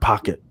back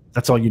pocket.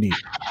 That's all you need.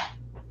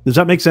 Does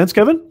that make sense,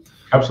 Kevin?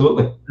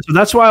 Absolutely. So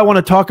that's why I want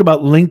to talk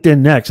about LinkedIn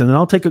next, and then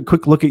I'll take a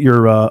quick look at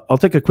your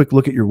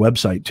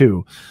website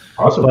too.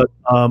 Awesome.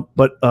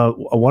 But I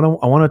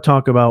want to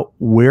talk about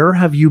where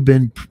have you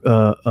been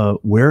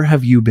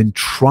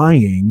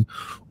trying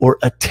or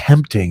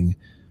attempting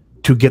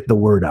to get the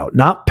word out?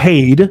 Not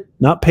paid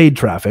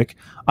traffic.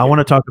 I want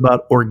to talk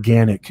about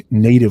organic,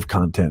 native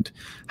content.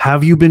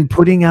 Have you been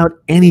putting out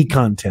any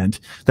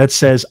content that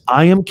says,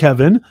 I am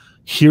Kevin,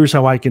 here's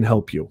how I can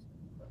help you?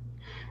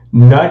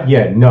 Not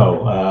yet,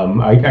 no.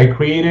 I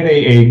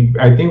created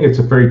I think it's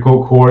a very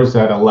cool course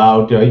that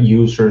allowed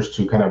users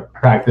to kind of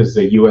practice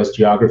the U.S.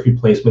 geography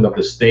placement of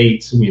the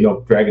states,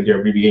 dragging their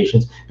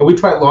abbreviations. And we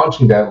tried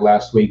launching that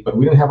last week, but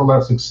we didn't have a lot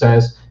of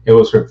success. It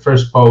was our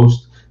first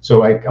post.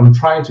 So I'm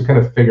trying to kind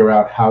of figure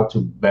out how to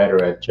better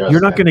adjust. You're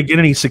not going to get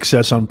any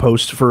success on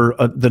posts for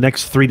the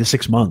next 3 to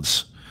 6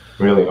 months.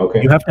 Really?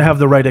 Okay. You have to have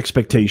the right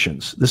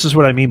expectations. This is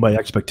what I mean by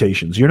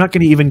expectations. You're not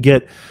going to even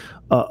get,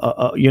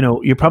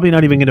 you're probably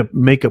not even going to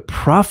make a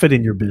profit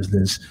in your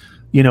business,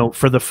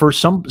 for the first,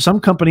 some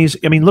companies.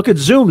 I mean, look at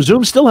Zoom.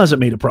 Zoom still hasn't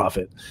made a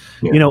profit.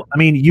 Yeah. I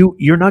mean,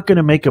 you're not going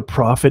to make a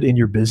profit in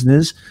your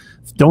business.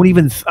 Don't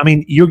even, I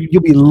mean,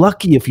 you'll be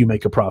lucky if you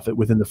make a profit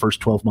within the first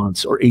 12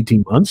 months or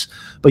 18 months,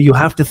 but you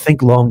have to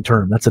think long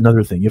term. That's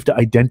another thing. You have to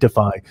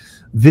identify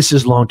this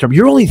is long term.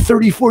 You're only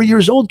 34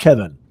 years old,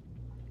 Kevin.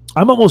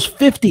 I'm almost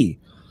 50.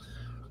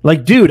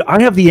 Like, dude,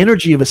 I have the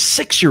energy of a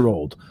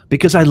 6-year-old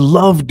because I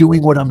love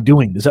doing what I'm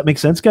doing. Does that make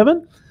sense,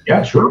 Kevin?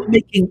 Yeah, sure.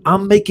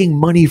 I'm making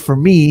money for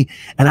me,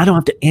 and I don't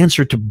have to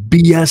answer to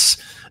BS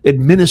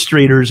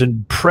administrators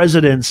and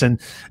presidents and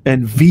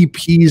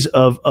VPs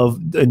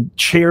and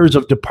chairs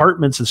of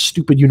departments of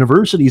stupid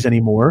universities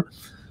anymore,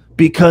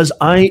 because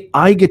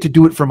I get to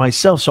do it for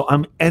myself. So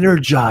I'm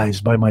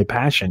energized by my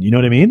passion. You know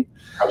what I mean?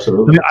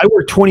 Absolutely. I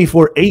work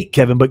 24/8,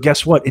 Kevin, but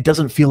guess what? It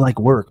doesn't feel like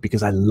work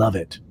because I love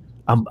it.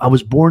 I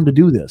was born to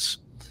do this.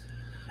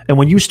 And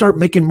when you start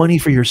making money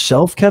for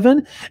yourself,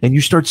 Kevin, and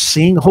you start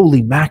seeing,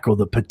 holy mackerel,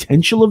 the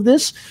potential of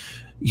this,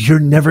 you're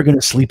never going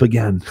to sleep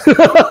again.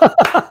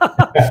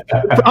 I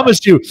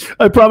promise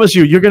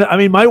you, you're going to, I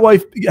mean, my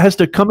wife has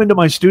to come into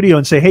my studio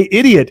and say, hey,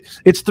 idiot,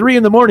 it's 3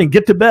 a.m,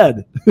 get to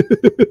bed.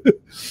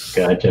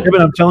 Gotcha.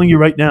 Kevin, I'm telling you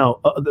right now,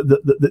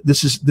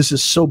 this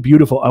is so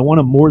beautiful. I want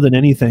to, more than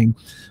anything,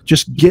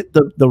 just get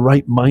the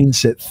right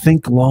mindset.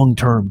 Think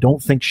long-term.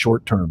 Don't think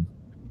short-term.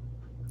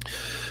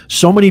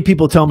 So many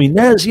people tell me,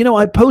 Nez,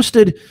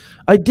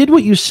 I did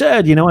what you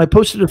said. I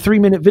posted a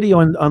 3-minute video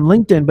on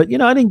LinkedIn, but,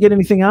 I didn't get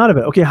anything out of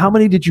it. Okay, how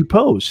many did you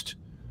post?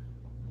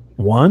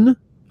 1?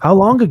 How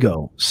long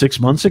ago? 6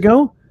 months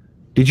ago?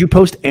 Did you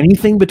post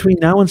anything between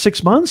now and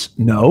 6 months?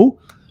 No.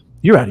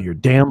 You're out of your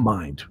damn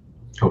mind.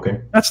 Okay.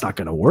 That's not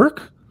going to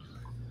work.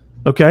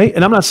 Okay,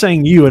 and I'm not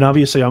saying you, and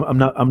obviously I'm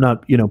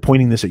not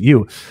pointing this at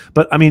you,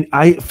 but I mean,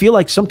 I feel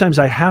like sometimes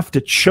I have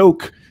to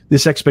choke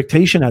this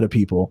expectation out of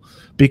people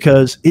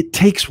because it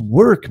takes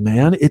work,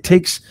 man. It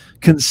takes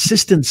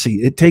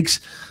consistency. It takes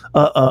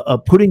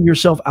putting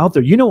yourself out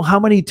there. You know how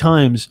many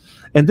times,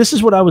 and this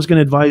is what I was going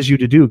to advise you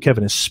to do,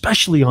 Kevin,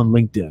 especially on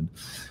LinkedIn,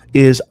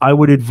 is I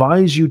would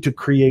advise you to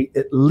create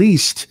at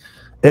least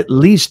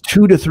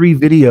 2 to 3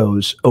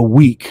 videos a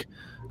week,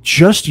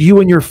 just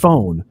you and your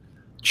phone,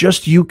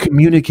 just you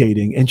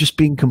communicating and just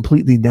being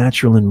completely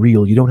natural and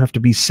real. You don't have to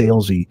be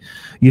salesy.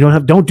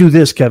 Don't do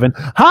this, Kevin.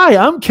 Hi,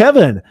 I'm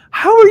Kevin.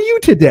 How are you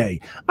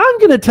today? I'm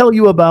going to tell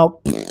you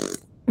about,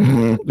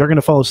 they're going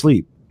to fall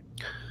asleep.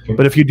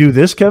 But if you do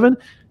this, Kevin,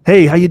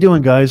 hey, how you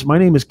doing, guys? My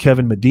name is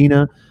Kevin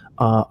Medina.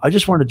 I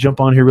just wanted to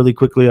jump on here really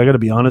quickly. I got to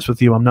be honest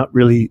with you. I'm not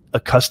really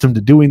accustomed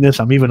to doing this.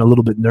 I'm even a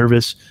little bit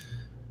nervous.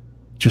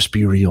 Just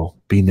be real,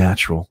 be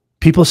natural.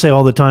 People say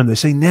all the time, they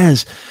say,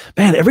 Nez,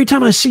 man, every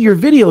time I see your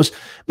videos,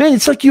 man,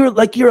 it's like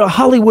you're a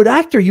Hollywood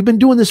actor. You've been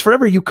doing this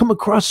forever. You come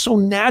across so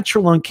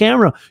natural on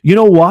camera. You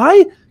know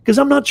why? Because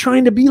I'm not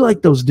trying to be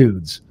like those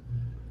dudes.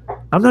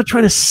 I'm not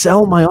trying to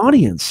sell my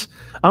audience.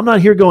 I'm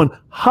not here going,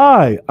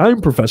 hi, I'm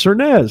Professor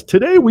Nez.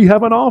 Today we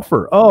have an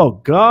offer. Oh,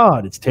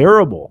 God, it's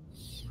terrible.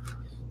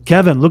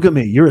 Kevin, look at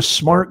me. You're a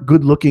smart,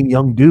 good-looking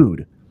young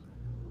dude.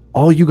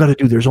 All you got to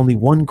do, there's only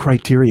one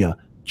criteria.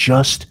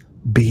 Just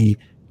be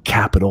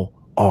capital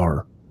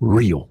R,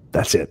 real.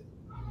 That's it.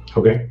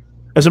 Okay.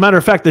 As a matter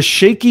of fact, the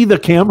shaky the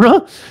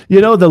camera,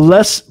 the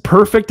less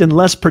perfect and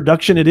less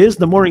production it is,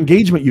 the more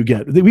engagement you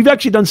get. We've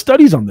actually done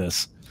studies on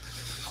this.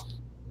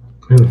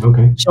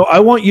 Okay. So I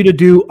want you to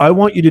do,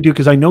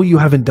 because I know you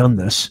haven't done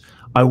this,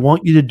 I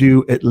want you to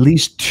do at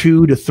least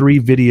 2 to 3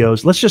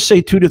 videos. Let's just say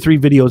 2 to 3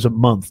 videos a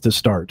month to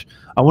start.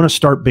 I want to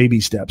start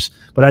baby steps,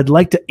 but I'd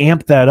like to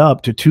amp that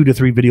up to 2 to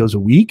 3 videos a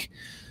week.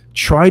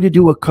 Try to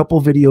do a couple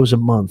videos a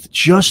month,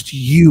 just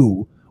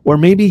you, or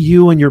maybe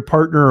you and your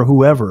partner or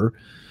whoever,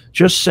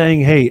 just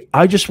saying, hey,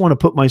 I just want to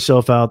put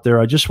myself out there.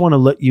 I just want to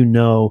let you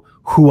know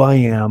who I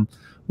am,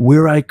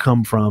 where I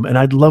come from, and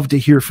I'd love to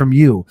hear from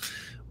you.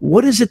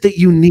 What is it that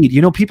you need?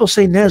 People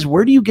say, Nez,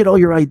 where do you get all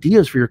your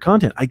ideas for your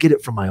content? I get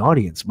it from my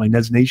audience, my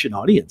Nez Nation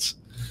audience.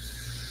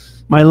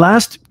 My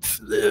last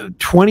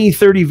 20,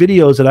 30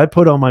 videos that I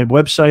put on my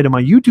website and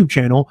my YouTube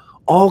channel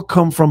all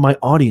come from my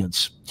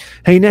audience.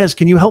 Hey, Nez,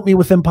 can you help me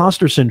with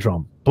imposter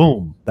syndrome?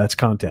 Boom, that's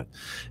content.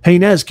 Hey,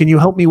 Nez, can you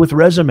help me with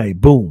resume?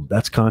 Boom,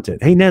 that's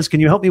content. Hey, Nez, can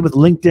you help me with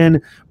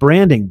LinkedIn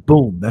branding?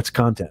 Boom, that's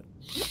content.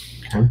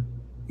 Okay.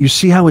 You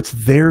see how it's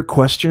their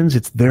questions,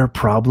 it's their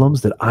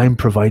problems that I'm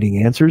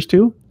providing answers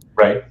to?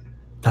 Right.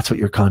 That's what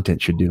your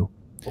content should do.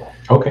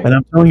 Okay. And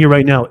I'm telling you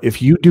right now,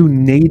 if you do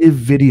native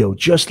video,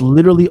 just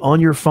literally on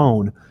your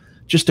phone,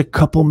 just a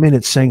couple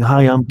minutes saying,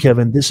 hi, I'm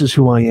Kevin. This is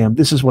who I am.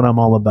 This is what I'm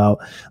all about.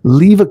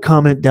 Leave a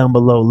comment down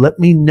below. Let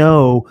me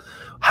know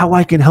how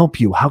I can help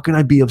you. How can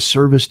I be of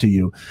service to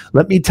you?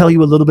 Let me tell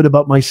you a little bit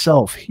about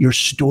myself, your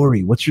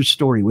story. What's your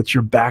story? What's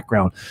your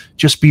background?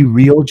 Just be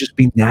real, just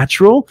be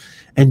natural,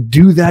 and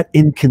do that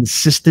in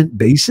consistent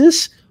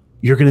basis.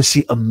 You're going to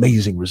see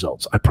amazing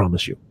results. I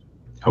promise you.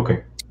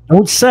 Okay.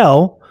 Don't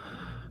sell,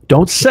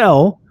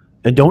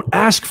 and don't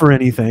ask for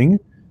anything.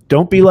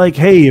 Don't be like,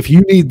 hey, if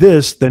you need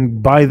this, then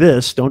buy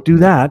this. Don't do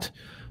that.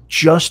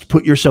 Just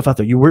put yourself out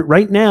there.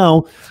 Right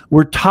now,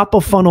 we're top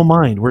of funnel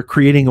mind. We're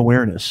creating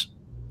awareness.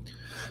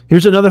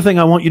 Here's another thing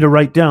I want you to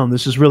write down.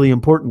 This is really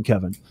important,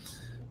 Kevin.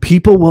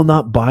 People will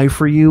not buy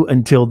for you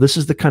until this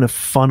is the kind of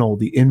funnel,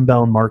 the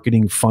inbound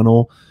marketing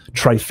funnel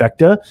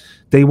trifecta.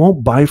 They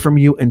won't buy from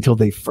you until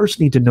they first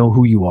need to know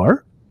who you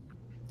are.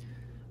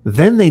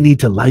 Then they need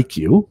to like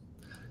you.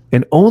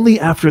 And only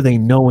after they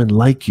know and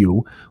like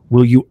you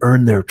will you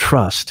earn their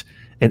trust.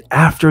 And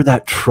after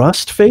that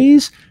trust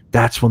phase,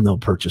 that's when they'll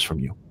purchase from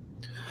you.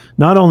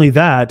 Not only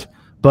that,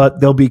 but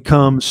they'll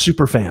become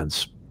super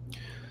fans.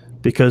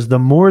 Because the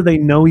more they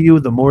know you,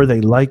 the more they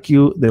like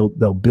you,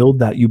 they'll build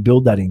that. You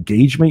build that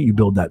engagement, you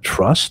build that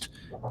trust,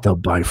 they'll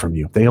buy from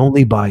you. They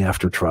only buy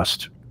after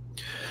trust.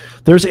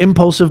 There's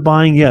impulsive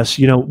buying. Yes,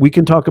 we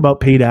can talk about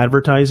paid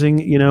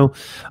advertising,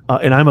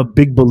 and I'm a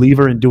big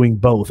believer in doing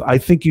both. I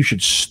think you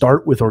should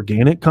start with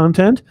organic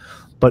content,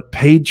 but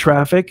paid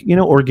traffic,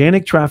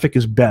 organic traffic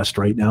is best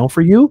right now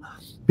for you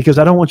because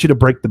I don't want you to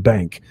break the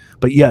bank.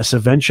 But yes,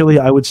 eventually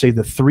I would say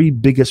the 3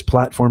 biggest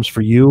platforms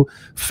for you,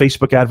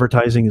 Facebook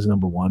advertising is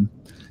number 1.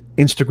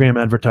 Instagram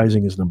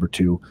advertising is number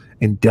 2,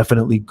 and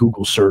definitely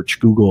Google search,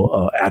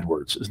 Google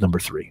AdWords is number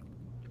 3.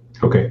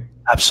 Okay.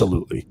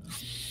 Absolutely.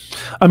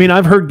 I mean,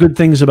 I've heard good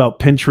things about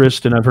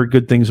Pinterest and I've heard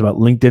good things about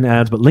LinkedIn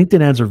ads, but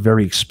LinkedIn ads are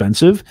very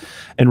expensive.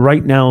 And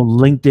right now,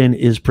 LinkedIn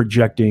is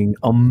projecting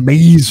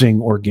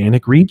amazing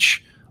organic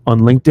reach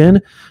on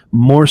LinkedIn,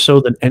 more so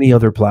than any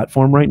other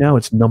platform right now.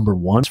 It's number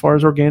 1 as far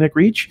as organic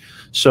reach.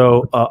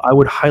 So I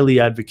would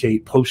highly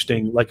advocate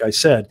posting, like I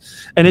said.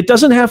 And it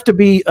doesn't have to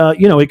be,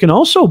 it can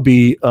also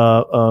be,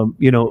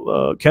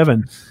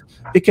 Kevin,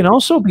 it can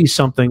also be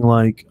something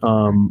like,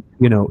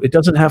 it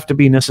doesn't have to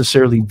be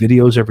necessarily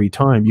videos every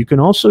time. You can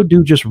also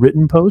do just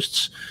written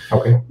posts.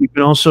 Okay. You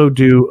can also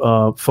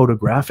do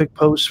photographic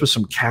posts with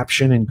some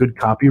caption and good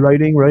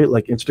copywriting, right?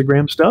 Like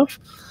Instagram stuff.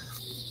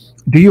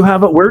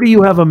 Where do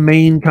you have a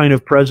main kind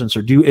of presence,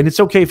 and it's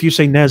okay if you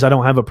say, Nez, I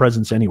don't have a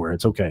presence anywhere.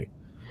 It's okay.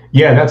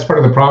 Yeah, that's part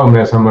of the problem,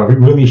 Nez. I'm a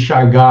really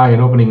shy guy,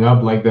 and opening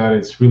up like that,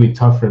 it's really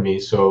tough for me.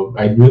 So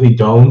I really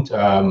don't.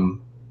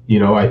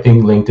 I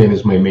think LinkedIn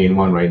is my main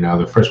one right now.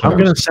 The first one. I'm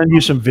going to send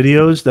you some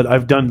videos that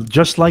I've done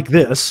just like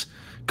this,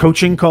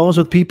 coaching calls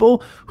with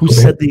people who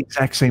said the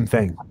exact same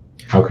thing.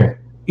 Okay.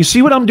 You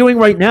see what I'm doing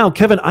right now,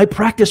 Kevin? I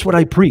practice what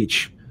I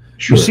preach.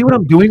 Sure. You see what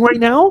I'm doing right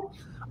now?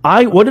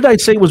 What did I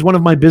say was one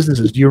of my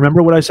businesses? Do you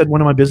remember what I said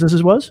one of my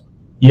businesses was?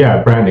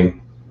 Yeah,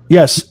 branding.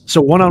 Yes. So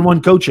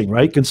one-on-one coaching,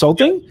 right?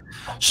 Consulting.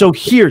 So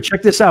here,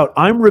 check this out.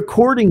 I'm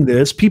recording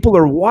this. People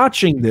are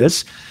watching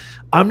this.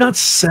 I'm not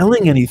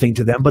selling anything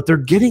to them, but they're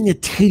getting a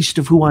taste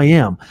of who I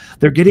am.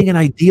 They're getting an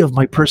idea of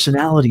my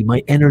personality,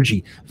 my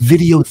energy.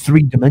 Video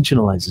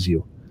 3-dimensionalizes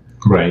you.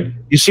 Right.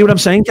 You see what I'm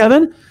saying,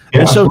 Kevin? Yeah.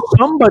 And so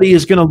somebody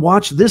is going to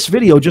watch this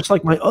video just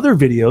like my other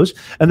videos,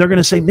 and they're going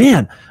to say,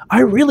 man,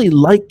 I really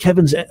like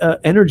Kevin's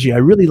energy. I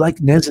really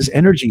like Nez's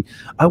energy.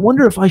 I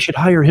wonder if I should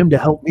hire him to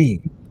help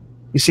me.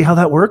 You see how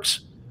that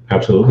works?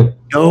 Absolutely.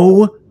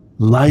 Know,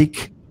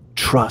 like,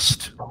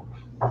 trust.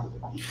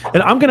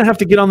 And I'm going to have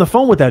to get on the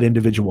phone with that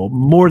individual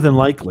more than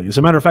likely. As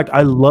a matter of fact,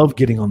 I love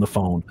getting on the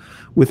phone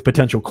with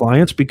potential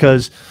clients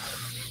because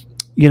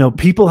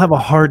people have a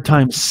hard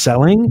time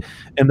selling.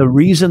 And the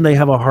reason they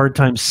have a hard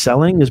time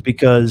selling is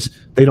because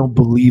they don't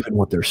believe in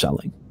what they're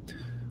selling.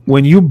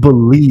 When you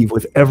believe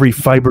with every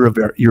fiber of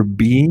your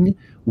being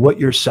what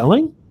you're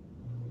selling,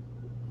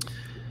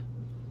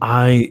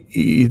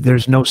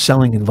 there's no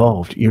selling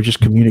involved. You're just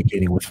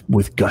communicating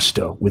with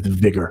gusto, with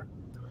vigor.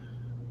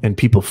 And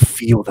people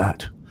feel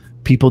that.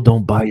 People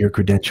don't buy your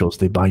credentials.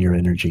 They buy your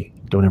energy.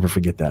 Don't ever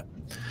forget that.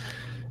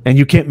 And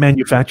you can't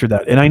manufacture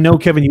that. And I know,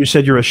 Kevin, you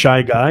said you're a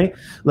shy guy.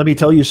 Let me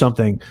tell you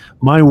something.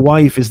 My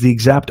wife is the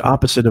exact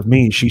opposite of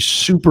me. She's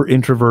super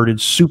introverted,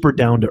 super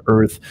down to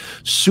earth,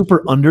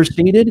 super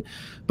understated.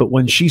 But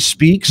when she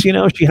speaks, she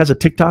has a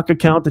TikTok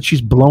account that she's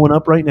blowing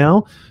up right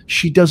now.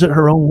 She does it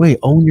her own way.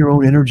 Own your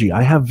own energy.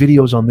 I have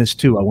videos on this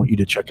too. I want you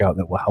to check out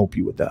that will help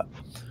you with that.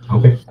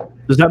 Okay.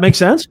 Does that make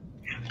sense?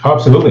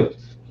 Absolutely.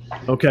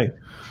 Okay.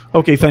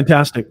 Okay,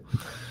 fantastic.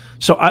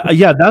 So,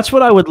 that's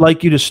what I would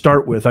like you to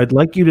start with. I'd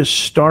like you to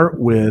start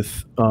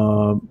with,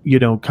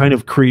 kind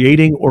of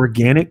creating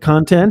organic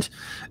content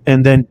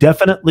and then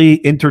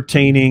definitely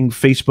entertaining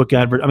Facebook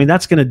advert. I mean,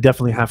 that's going to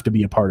definitely have to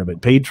be a part of it.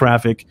 Paid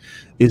traffic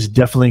is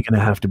definitely going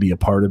to have to be a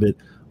part of it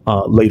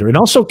later. And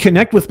also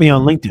connect with me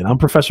on LinkedIn. I'm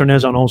Professor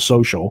Nez on all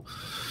social.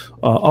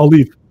 I'll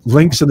leave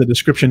links in the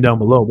description down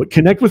below, but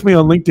connect with me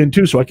on LinkedIn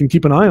too so I can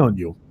keep an eye on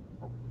you.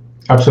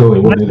 Absolutely.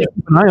 We'll do that.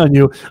 Keep an eye on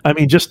you. I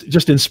mean,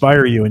 just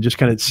inspire you and just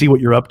kind of see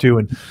what you're up to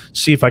and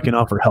see if I can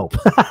offer help.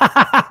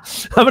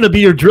 I'm going to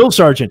be your drill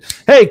sergeant.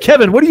 Hey,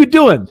 Kevin, what are you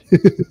doing?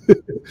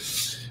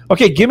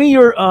 Okay, give me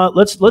your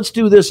let's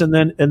do this and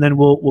then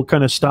we'll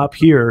kind of stop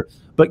here.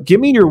 But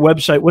give me your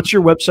website. What's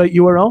your website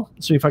URL?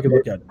 Let's see if I can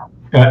look at it.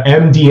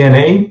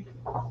 MDNA.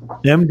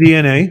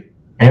 MDNA.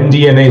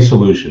 MDNA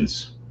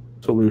Solutions.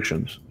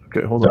 Solutions.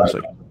 Okay, hold on a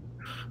second.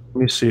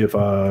 Let me see if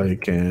I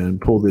can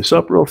pull this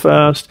up real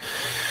fast.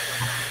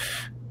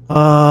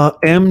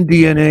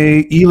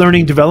 MDNA,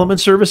 e-learning development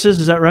services.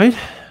 Is that right?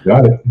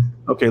 Got it.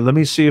 Okay, let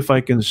me see if I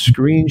can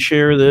screen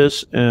share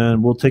this,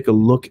 and we'll take a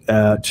look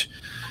at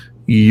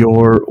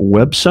your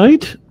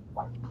website.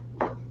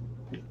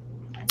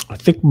 I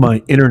think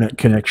my internet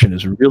connection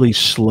is really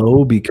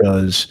slow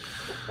because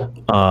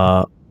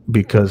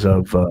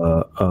of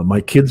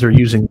my kids are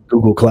using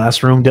Google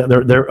Classroom.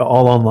 They're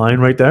all online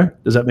right there.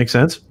 Does that make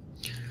sense?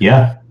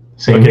 Yeah.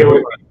 Same Okay,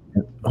 here.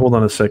 hold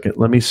on a second.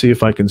 Let me see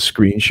if I can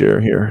screen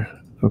share here.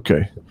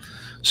 Okay.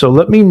 So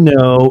let me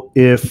know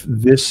if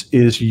this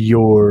is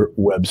your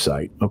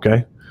website.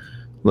 Okay.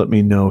 Let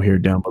me know here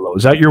down below.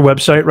 Is that your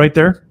website right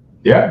there?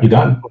 Yeah, you're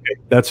done. Okay,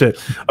 that's it.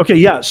 Okay,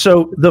 yeah.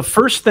 So the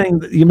first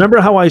thing, you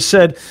remember how I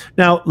said,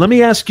 now let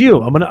me ask you,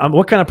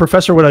 what kind of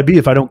professor would I be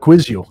if I don't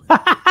quiz you?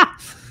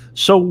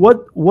 So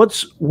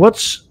what's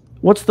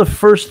the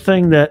first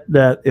thing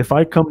that if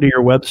I come to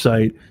your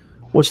website,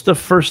 what's the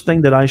first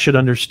thing that I should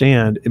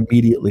understand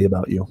immediately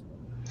about you?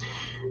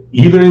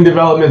 E-learning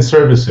development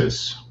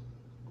services.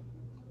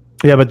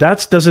 Yeah, but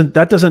that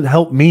doesn't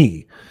help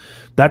me.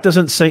 That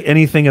doesn't say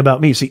anything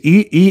about me. See,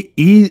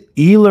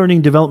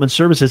 e-learning development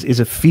services is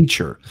a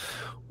feature.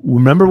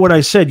 Remember what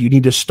I said. You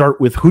need to start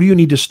with, who do you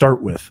need to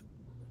start with?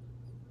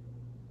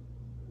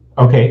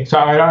 Okay, so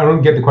I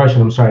don't get the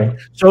question. I'm sorry.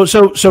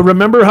 So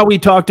remember how we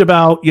talked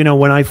about,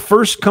 when I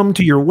first come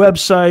to your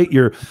website,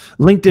 your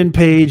LinkedIn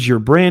page, your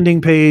branding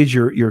page,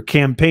 your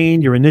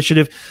campaign, your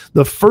initiative,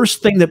 the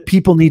first thing that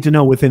people need to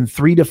know within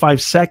 3 to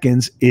 5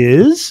 seconds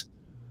is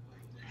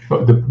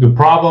the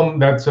problem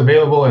that's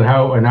available and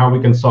how we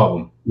can solve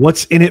them.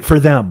 What's in it for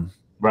them.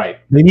 Right.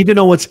 They need to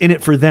know what's in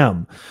it for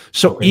them.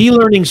 So okay.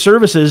 E-learning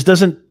services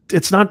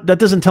that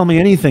doesn't tell me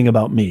anything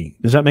about me.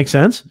 Does that make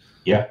sense?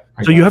 Yeah.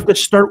 So you have to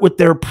start with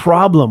their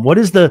problem. What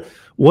is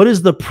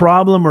the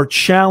problem or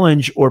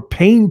challenge or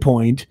pain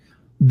point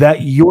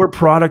that your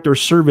product or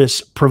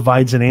service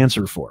provides an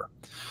answer for?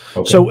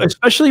 Okay. So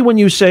especially when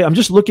you say, I'm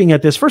just looking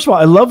at this. First of all,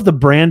 I love the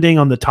branding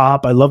on the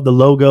top. I love the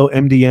logo,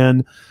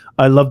 MDN.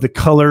 I love the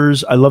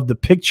colors. I love the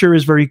picture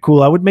is very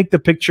cool. I would make the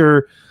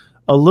picture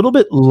a little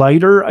bit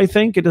lighter. I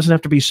think it doesn't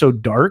have to be so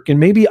dark. And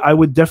maybe I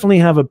would definitely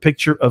have a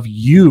picture of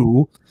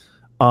you.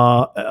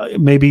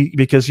 Maybe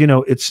because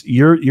it's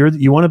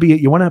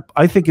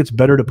I think it's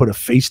better to put a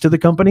face to the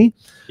company,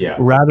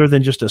 rather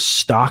than just a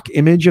stock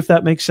image, if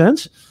that makes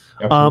sense.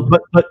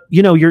 But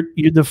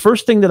the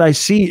first thing that I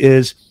see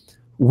is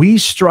we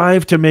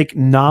strive to make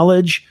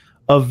knowledge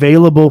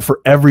available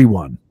for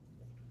everyone.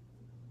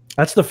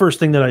 That's the first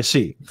thing that I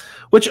see,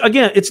 which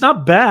again, it's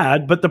not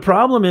bad, but the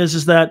problem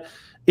is that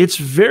it's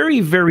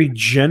very, very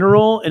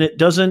general, and it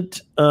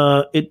doesn't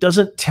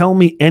tell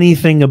me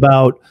anything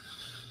about.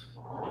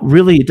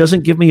 Really, it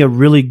doesn't give me a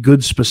really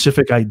good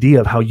specific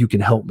idea of how you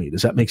can help me.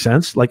 Does that make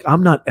sense? Like,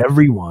 I'm not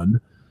everyone.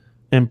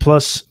 And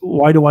plus,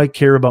 why do I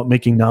care about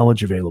making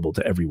knowledge available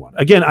to everyone?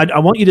 Again, I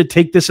want you to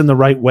take this in the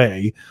right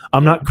way.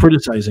 I'm not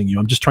criticizing you.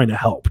 I'm just trying to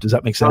help. Does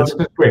that make sense?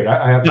 That's great.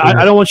 I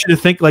don't want you to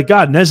think like,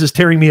 God, Nez is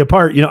tearing me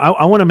apart.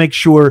 I want to make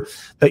sure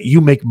that you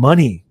make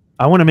money.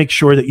 I want to make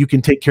sure that you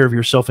can take care of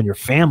yourself and your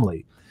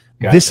family.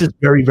 This is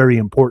very, very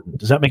important.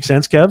 Does that make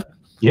sense, Kev?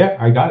 Yeah,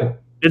 I got it.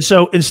 And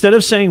so instead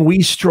of saying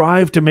we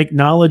strive to make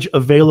knowledge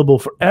available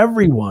for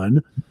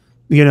everyone,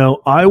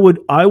 I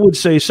would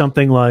say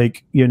something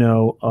like,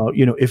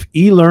 if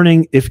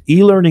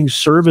e-learning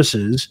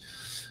services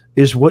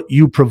is what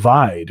you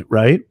provide,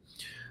 right?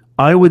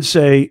 I would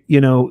say,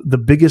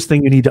 the biggest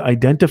thing you need to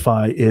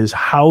identify is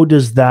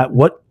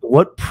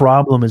what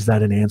problem is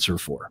that an answer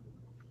for?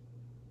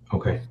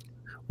 Okay.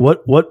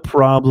 What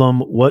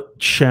problem, what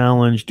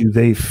challenge do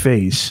they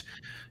face?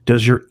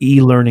 Does your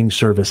e-learning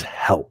service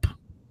help?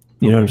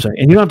 You know what I'm saying?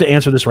 And you don't have to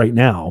answer this right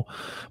now,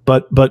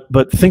 but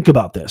think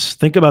about this.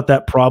 Think about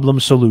that problem,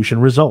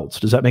 solution, results.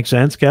 Does that make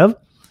sense, Kev?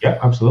 Yeah,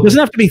 absolutely. It doesn't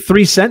have to be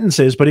 3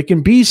 sentences, but it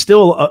can be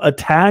still a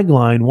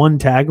tagline, one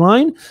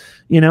tagline,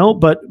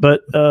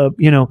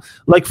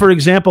 like for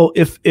example,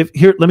 if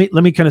here, let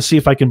me kind of see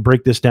if I can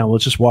break this down.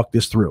 Let's just walk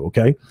this through.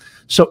 Okay.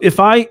 So if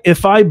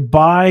I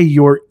buy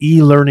your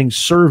e-learning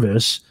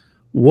service,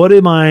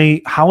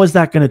 how is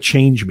that going to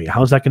change me?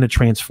 How is that going to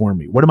transform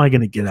me? What am I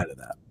going to get out of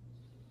that?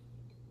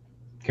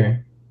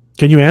 Okay.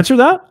 Can you answer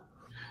that?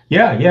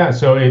 Yeah.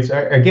 So it's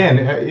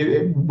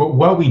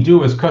what we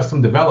do is custom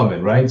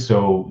development, right?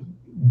 So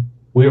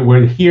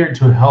we're here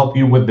to help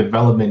you with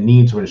development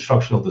needs or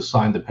instructional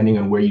design, depending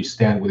on where you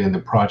stand within the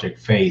project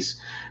phase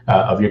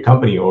of your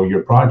company or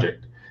your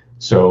project.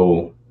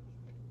 So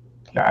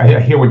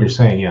I hear what you're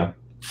saying. Yeah.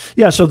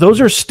 Yeah. So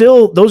those are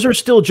still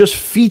just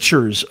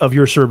features of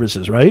your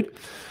services, right?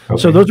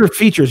 Okay. So those are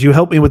features. You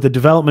help me with the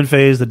development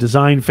phase, the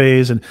design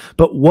phase,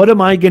 but what am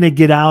I going to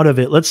get out of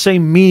it? Let's say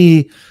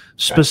me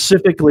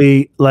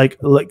specifically, like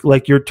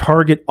your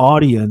target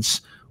audience.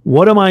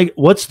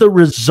 What's the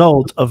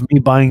result of me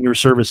buying your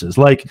services?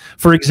 Like,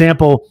 for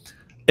example,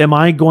 am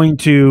I going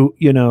to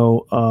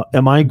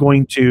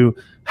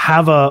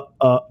have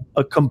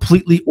a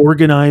completely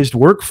organized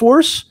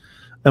workforce?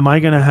 Am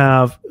I going to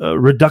have a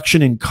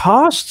reduction in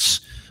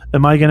costs?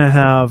 Am I going to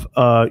have,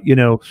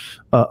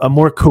 a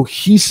more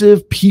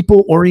cohesive,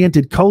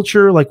 people-oriented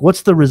culture? Like,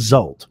 what's the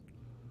result?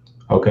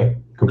 Okay.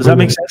 Completely. Does that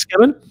make sense,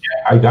 Kevin?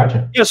 Yeah, I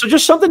gotcha. Yeah. So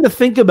just something to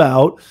think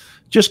about.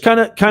 Just kind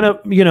of,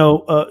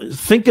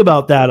 think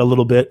about that a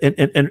little bit,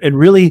 and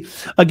really,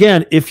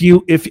 again,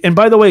 and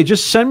by the way,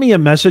 just send me a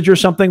message or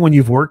something when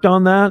you've worked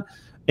on that,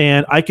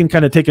 and I can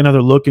kind of take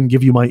another look and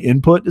give you my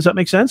input. Does that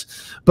make sense?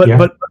 But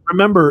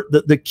remember,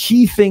 the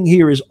key thing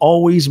here is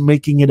always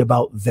making it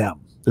about them.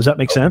 Does that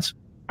make sense?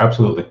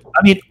 Absolutely.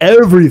 I mean,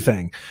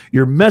 everything,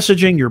 your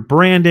messaging, your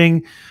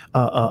branding,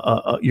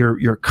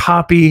 your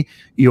copy,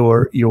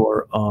 your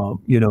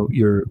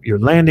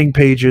landing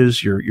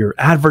pages, your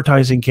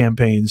advertising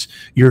campaigns,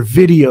 your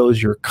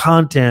videos, your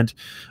content,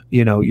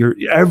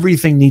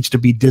 everything needs to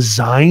be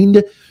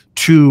designed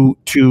to,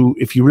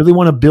 if you really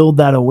want to build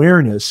that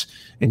awareness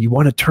and you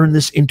want to turn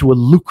this into a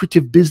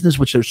lucrative business,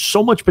 which there's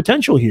so much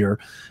potential here,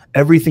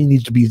 everything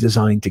needs to be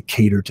designed to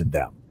cater to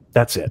them.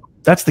 That's it.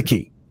 That's the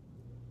key.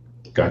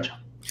 Gotcha.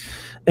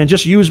 And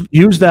just use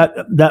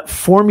that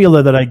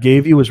formula that I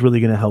gave you is really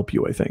going to help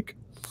you, I think.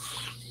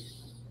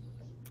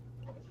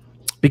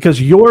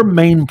 Because your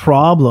main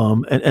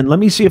problem, and let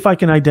me see if I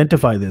can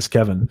identify this,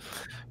 Kevin.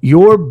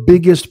 Your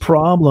biggest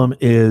problem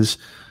is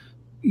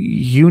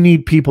you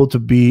need people to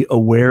be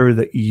aware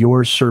that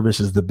your service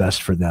is the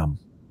best for them.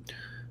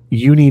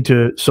 You need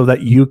to, so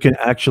that you can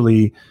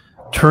actually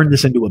turn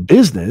this into a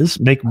business,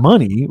 make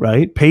money,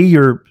 right? Pay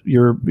your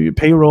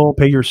payroll,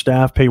 pay your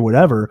staff, pay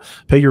whatever,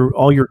 pay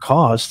all your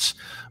costs,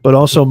 but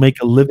also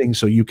make a living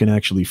so you can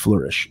actually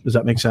flourish. Does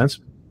that make sense?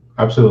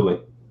 Absolutely.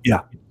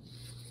 Yeah.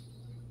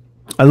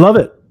 I love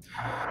it.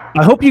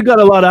 I hope you got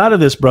a lot out of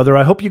this, brother.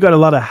 I hope you got a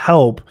lot of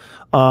help.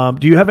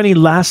 Do you have any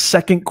last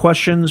second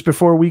questions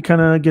before we kind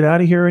of get out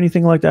of here or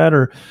anything like that?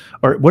 Or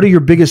what are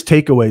your biggest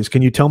takeaways?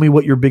 Can you tell me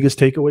what your biggest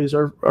takeaways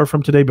are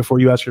from today before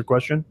you ask your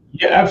question?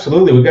 Yeah,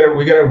 absolutely. We gotta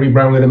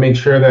rebrand. We gotta make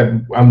sure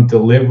that I'm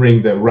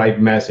delivering the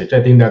right message.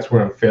 I think that's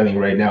where I'm failing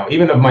right now.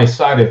 Even on my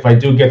side, if I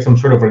do get some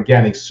sort of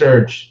organic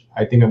surge,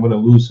 I think I'm gonna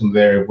lose them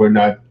there if we're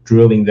not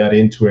drilling that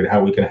into it,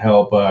 how we can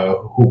help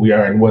who we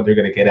are and what they're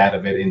gonna get out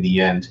of it in the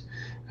end,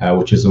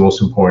 which is the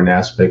most important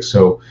aspect.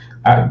 So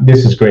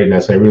this is great,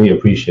 Nez. I really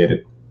appreciate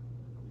it.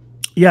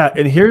 Yeah,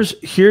 and here's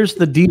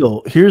the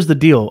deal. Here's the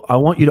deal. I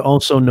want you to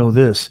also know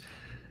this.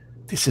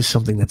 This is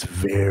something that's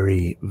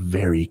very,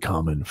 very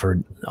common for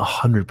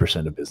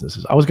 100% of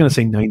businesses. I was going to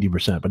say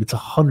 90%, but it's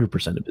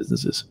 100% of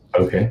businesses.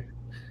 Okay.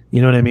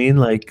 You know what I mean?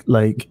 Like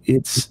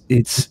it's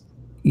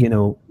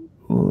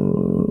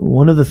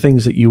one of the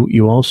things that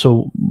you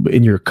also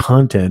in your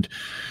content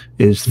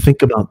is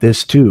think about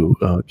this too,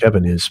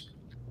 Kevin, is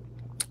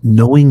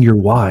knowing your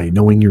why,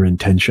 knowing your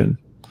intention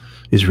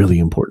is really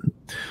important.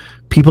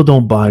 People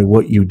don't buy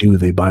what you do,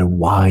 they buy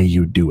why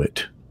you do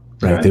it,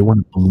 right? They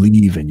want to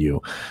believe in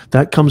you.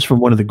 That comes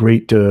from one of the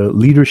great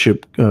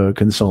leadership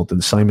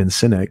consultants, Simon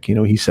Sinek.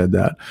 He said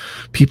that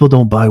people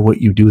don't buy what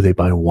you do, they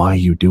buy why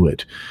you do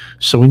it.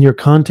 So in your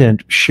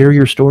content, share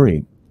your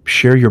story,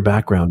 share your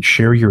background,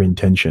 share your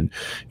intention.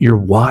 Your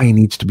why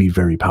needs to be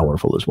very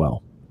powerful as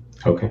well.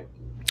 Okay.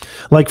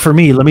 Like for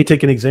me, let me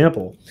take an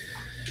example.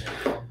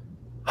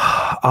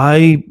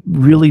 I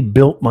really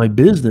built my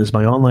business,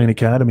 my online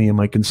academy and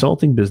my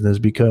consulting business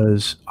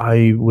because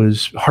I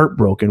was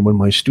heartbroken when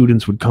my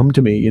students would come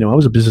to me. I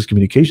was a business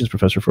communications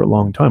professor for a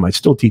long time. I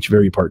still teach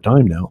very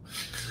part-time now,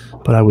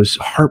 but I was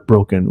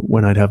heartbroken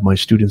when I'd have my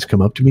students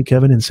come up to me,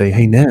 Kevin, and say,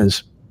 "Hey,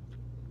 Nez,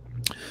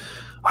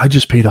 I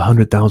just paid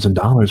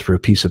 $100,000 for a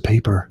piece of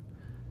paper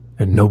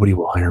and nobody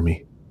will hire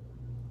me."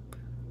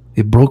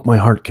 It broke my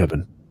heart,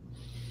 Kevin.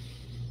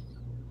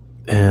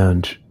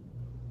 And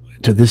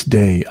to this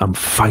day, I'm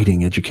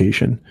fighting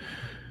education.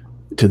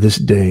 To this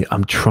day,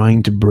 I'm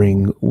trying to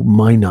bring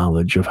my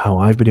knowledge of how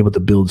I've been able to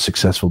build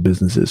successful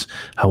businesses,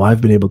 how I've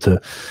been able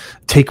to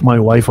take my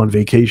wife on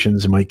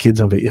vacations and my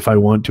kids on if I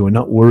want to, and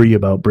not worry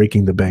about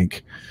breaking the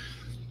bank.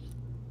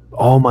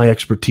 All my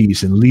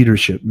expertise in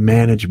leadership,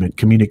 management,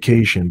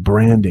 communication,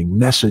 branding,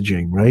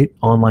 messaging, right?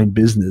 Online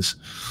business,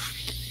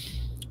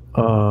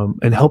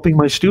 and helping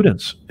my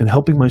students,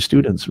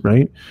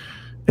 right?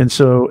 And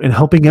so, and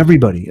helping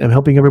everybody. I'm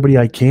helping everybody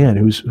I can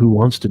who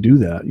wants to do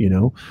that,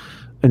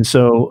 And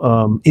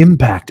so,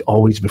 impact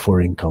always before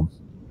income.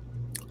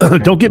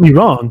 Don't get me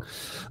wrong.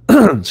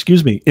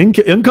 Excuse me.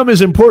 Income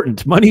is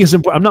important. Money is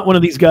important. I'm not one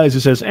of these guys who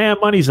says,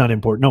 money's not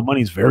important. No,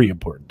 money's very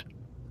important.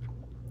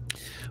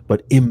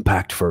 But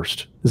impact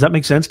first. Does that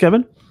make sense,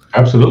 Kevin?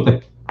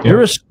 Absolutely. Yeah.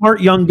 You're a smart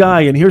young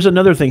guy. And here's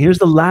another thing. Here's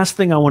the last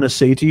thing I want to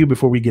say to you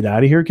before we get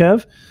out of here,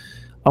 Kev.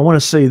 I want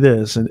to say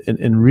this,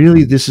 and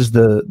really this is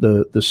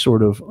the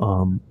sort of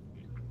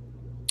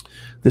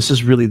this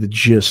is really the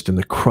gist and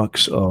the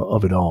crux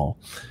of it all,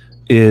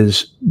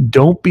 is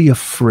don't be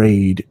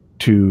afraid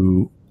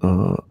to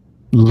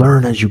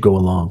learn as you go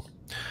along.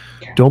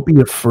 Don't be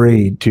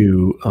afraid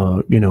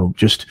to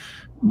just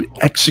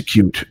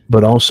execute,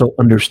 but also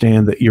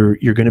understand that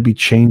you're going to be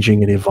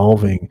changing and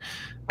evolving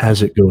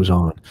as it goes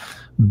on.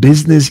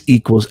 Business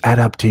equals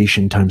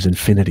adaptation times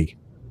infinity.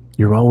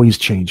 You're always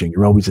changing.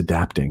 You're always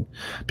adapting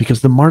because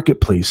the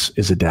marketplace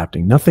is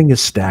adapting. Nothing is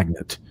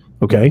stagnant.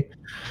 Okay.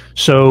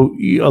 So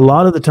a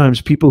lot of the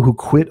times people who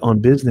quit on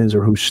business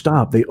or who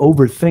stop, they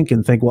overthink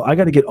and think, well, I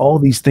got to get all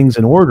these things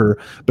in order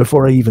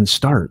before I even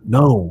start.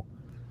 No,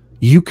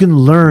 you can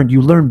learn.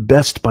 You learn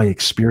best by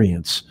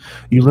experience.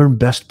 You learn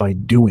best by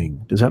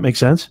doing. Does that make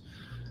sense?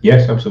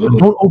 Yes, absolutely.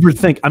 Don't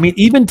overthink. I mean,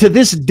 even to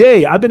this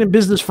day, I've been in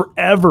business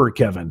forever,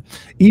 Kevin.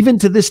 Even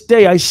to this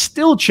day, I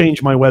still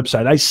change my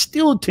website. I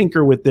still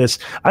tinker with this.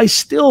 I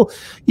still,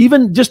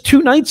 even just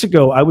 2 nights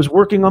ago, I was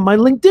working on my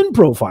LinkedIn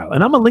profile,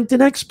 and I'm a LinkedIn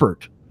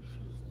expert.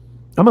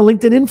 I'm a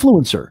LinkedIn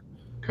influencer.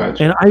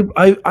 Gotcha. And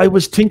I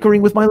was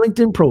tinkering with my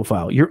LinkedIn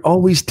profile. You're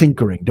always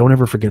tinkering. Don't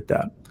ever forget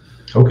that.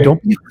 Okay.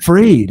 Don't be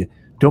afraid.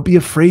 Don't be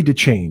afraid to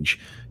change.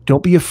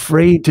 Don't be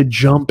afraid to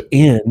jump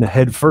in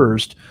head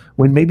first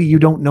when maybe you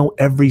don't know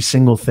every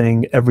single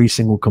thing, every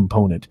single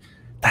component.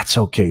 That's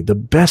okay. The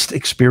best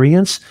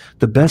experience,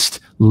 the best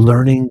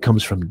learning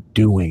comes from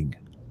doing.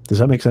 Does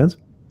that make sense?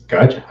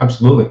 Gotcha.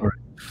 Absolutely. All right.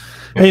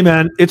 Hey,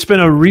 man, it's been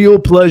a real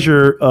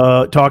pleasure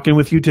talking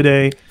with you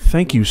today.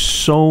 Thank you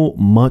so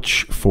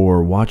much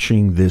for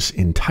watching this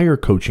entire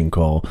coaching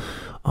call.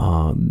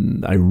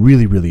 I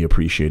really, really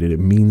appreciate it. It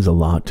means a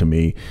lot to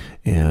me.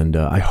 And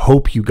I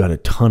hope you got a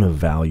ton of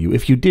value.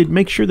 If you did,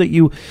 make sure that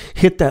you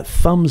hit that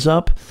thumbs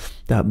up,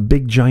 that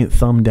big giant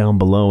thumb down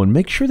below, and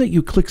make sure that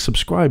you click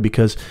subscribe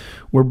because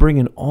we're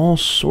bringing all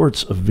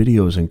sorts of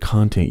videos and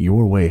content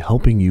your way,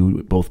 helping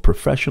you both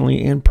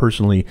professionally and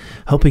personally,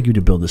 helping you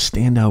to build a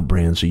standout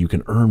brand so you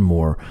can earn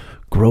more,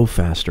 grow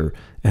faster,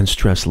 and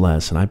stress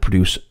less. And I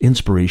produce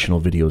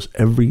inspirational videos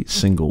every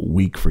single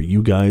week for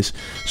you guys.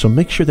 So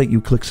make sure that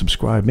you click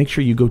subscribe. Make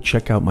sure you go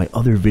check out my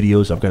other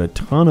videos. I've got a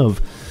ton of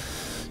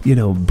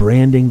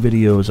branding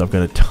videos. I've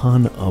got a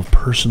ton of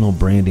personal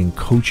branding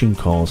coaching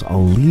calls.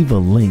 I'll leave a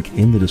link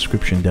in the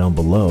description down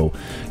below.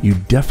 You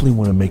definitely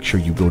want to make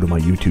sure you go to my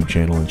YouTube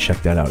channel and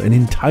check that out. An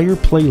entire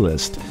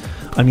playlist.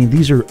 I mean,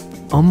 these are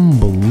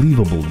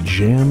unbelievable,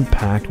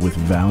 jam-packed with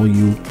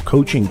value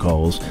coaching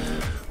calls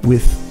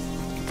with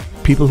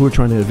people who are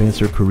trying to advance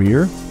their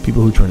career,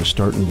 people who are trying to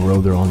start and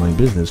grow their online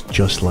business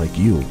just like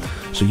you.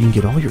 So you can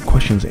get all your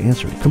questions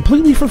answered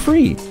completely for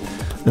free.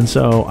 And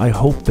so I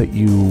hope that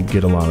you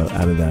get a lot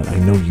out of that. I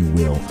know you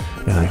will.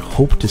 And I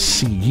hope to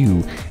see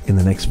you in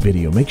the next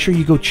video. Make sure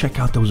you go check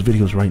out those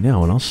videos right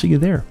now, and I'll see you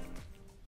there.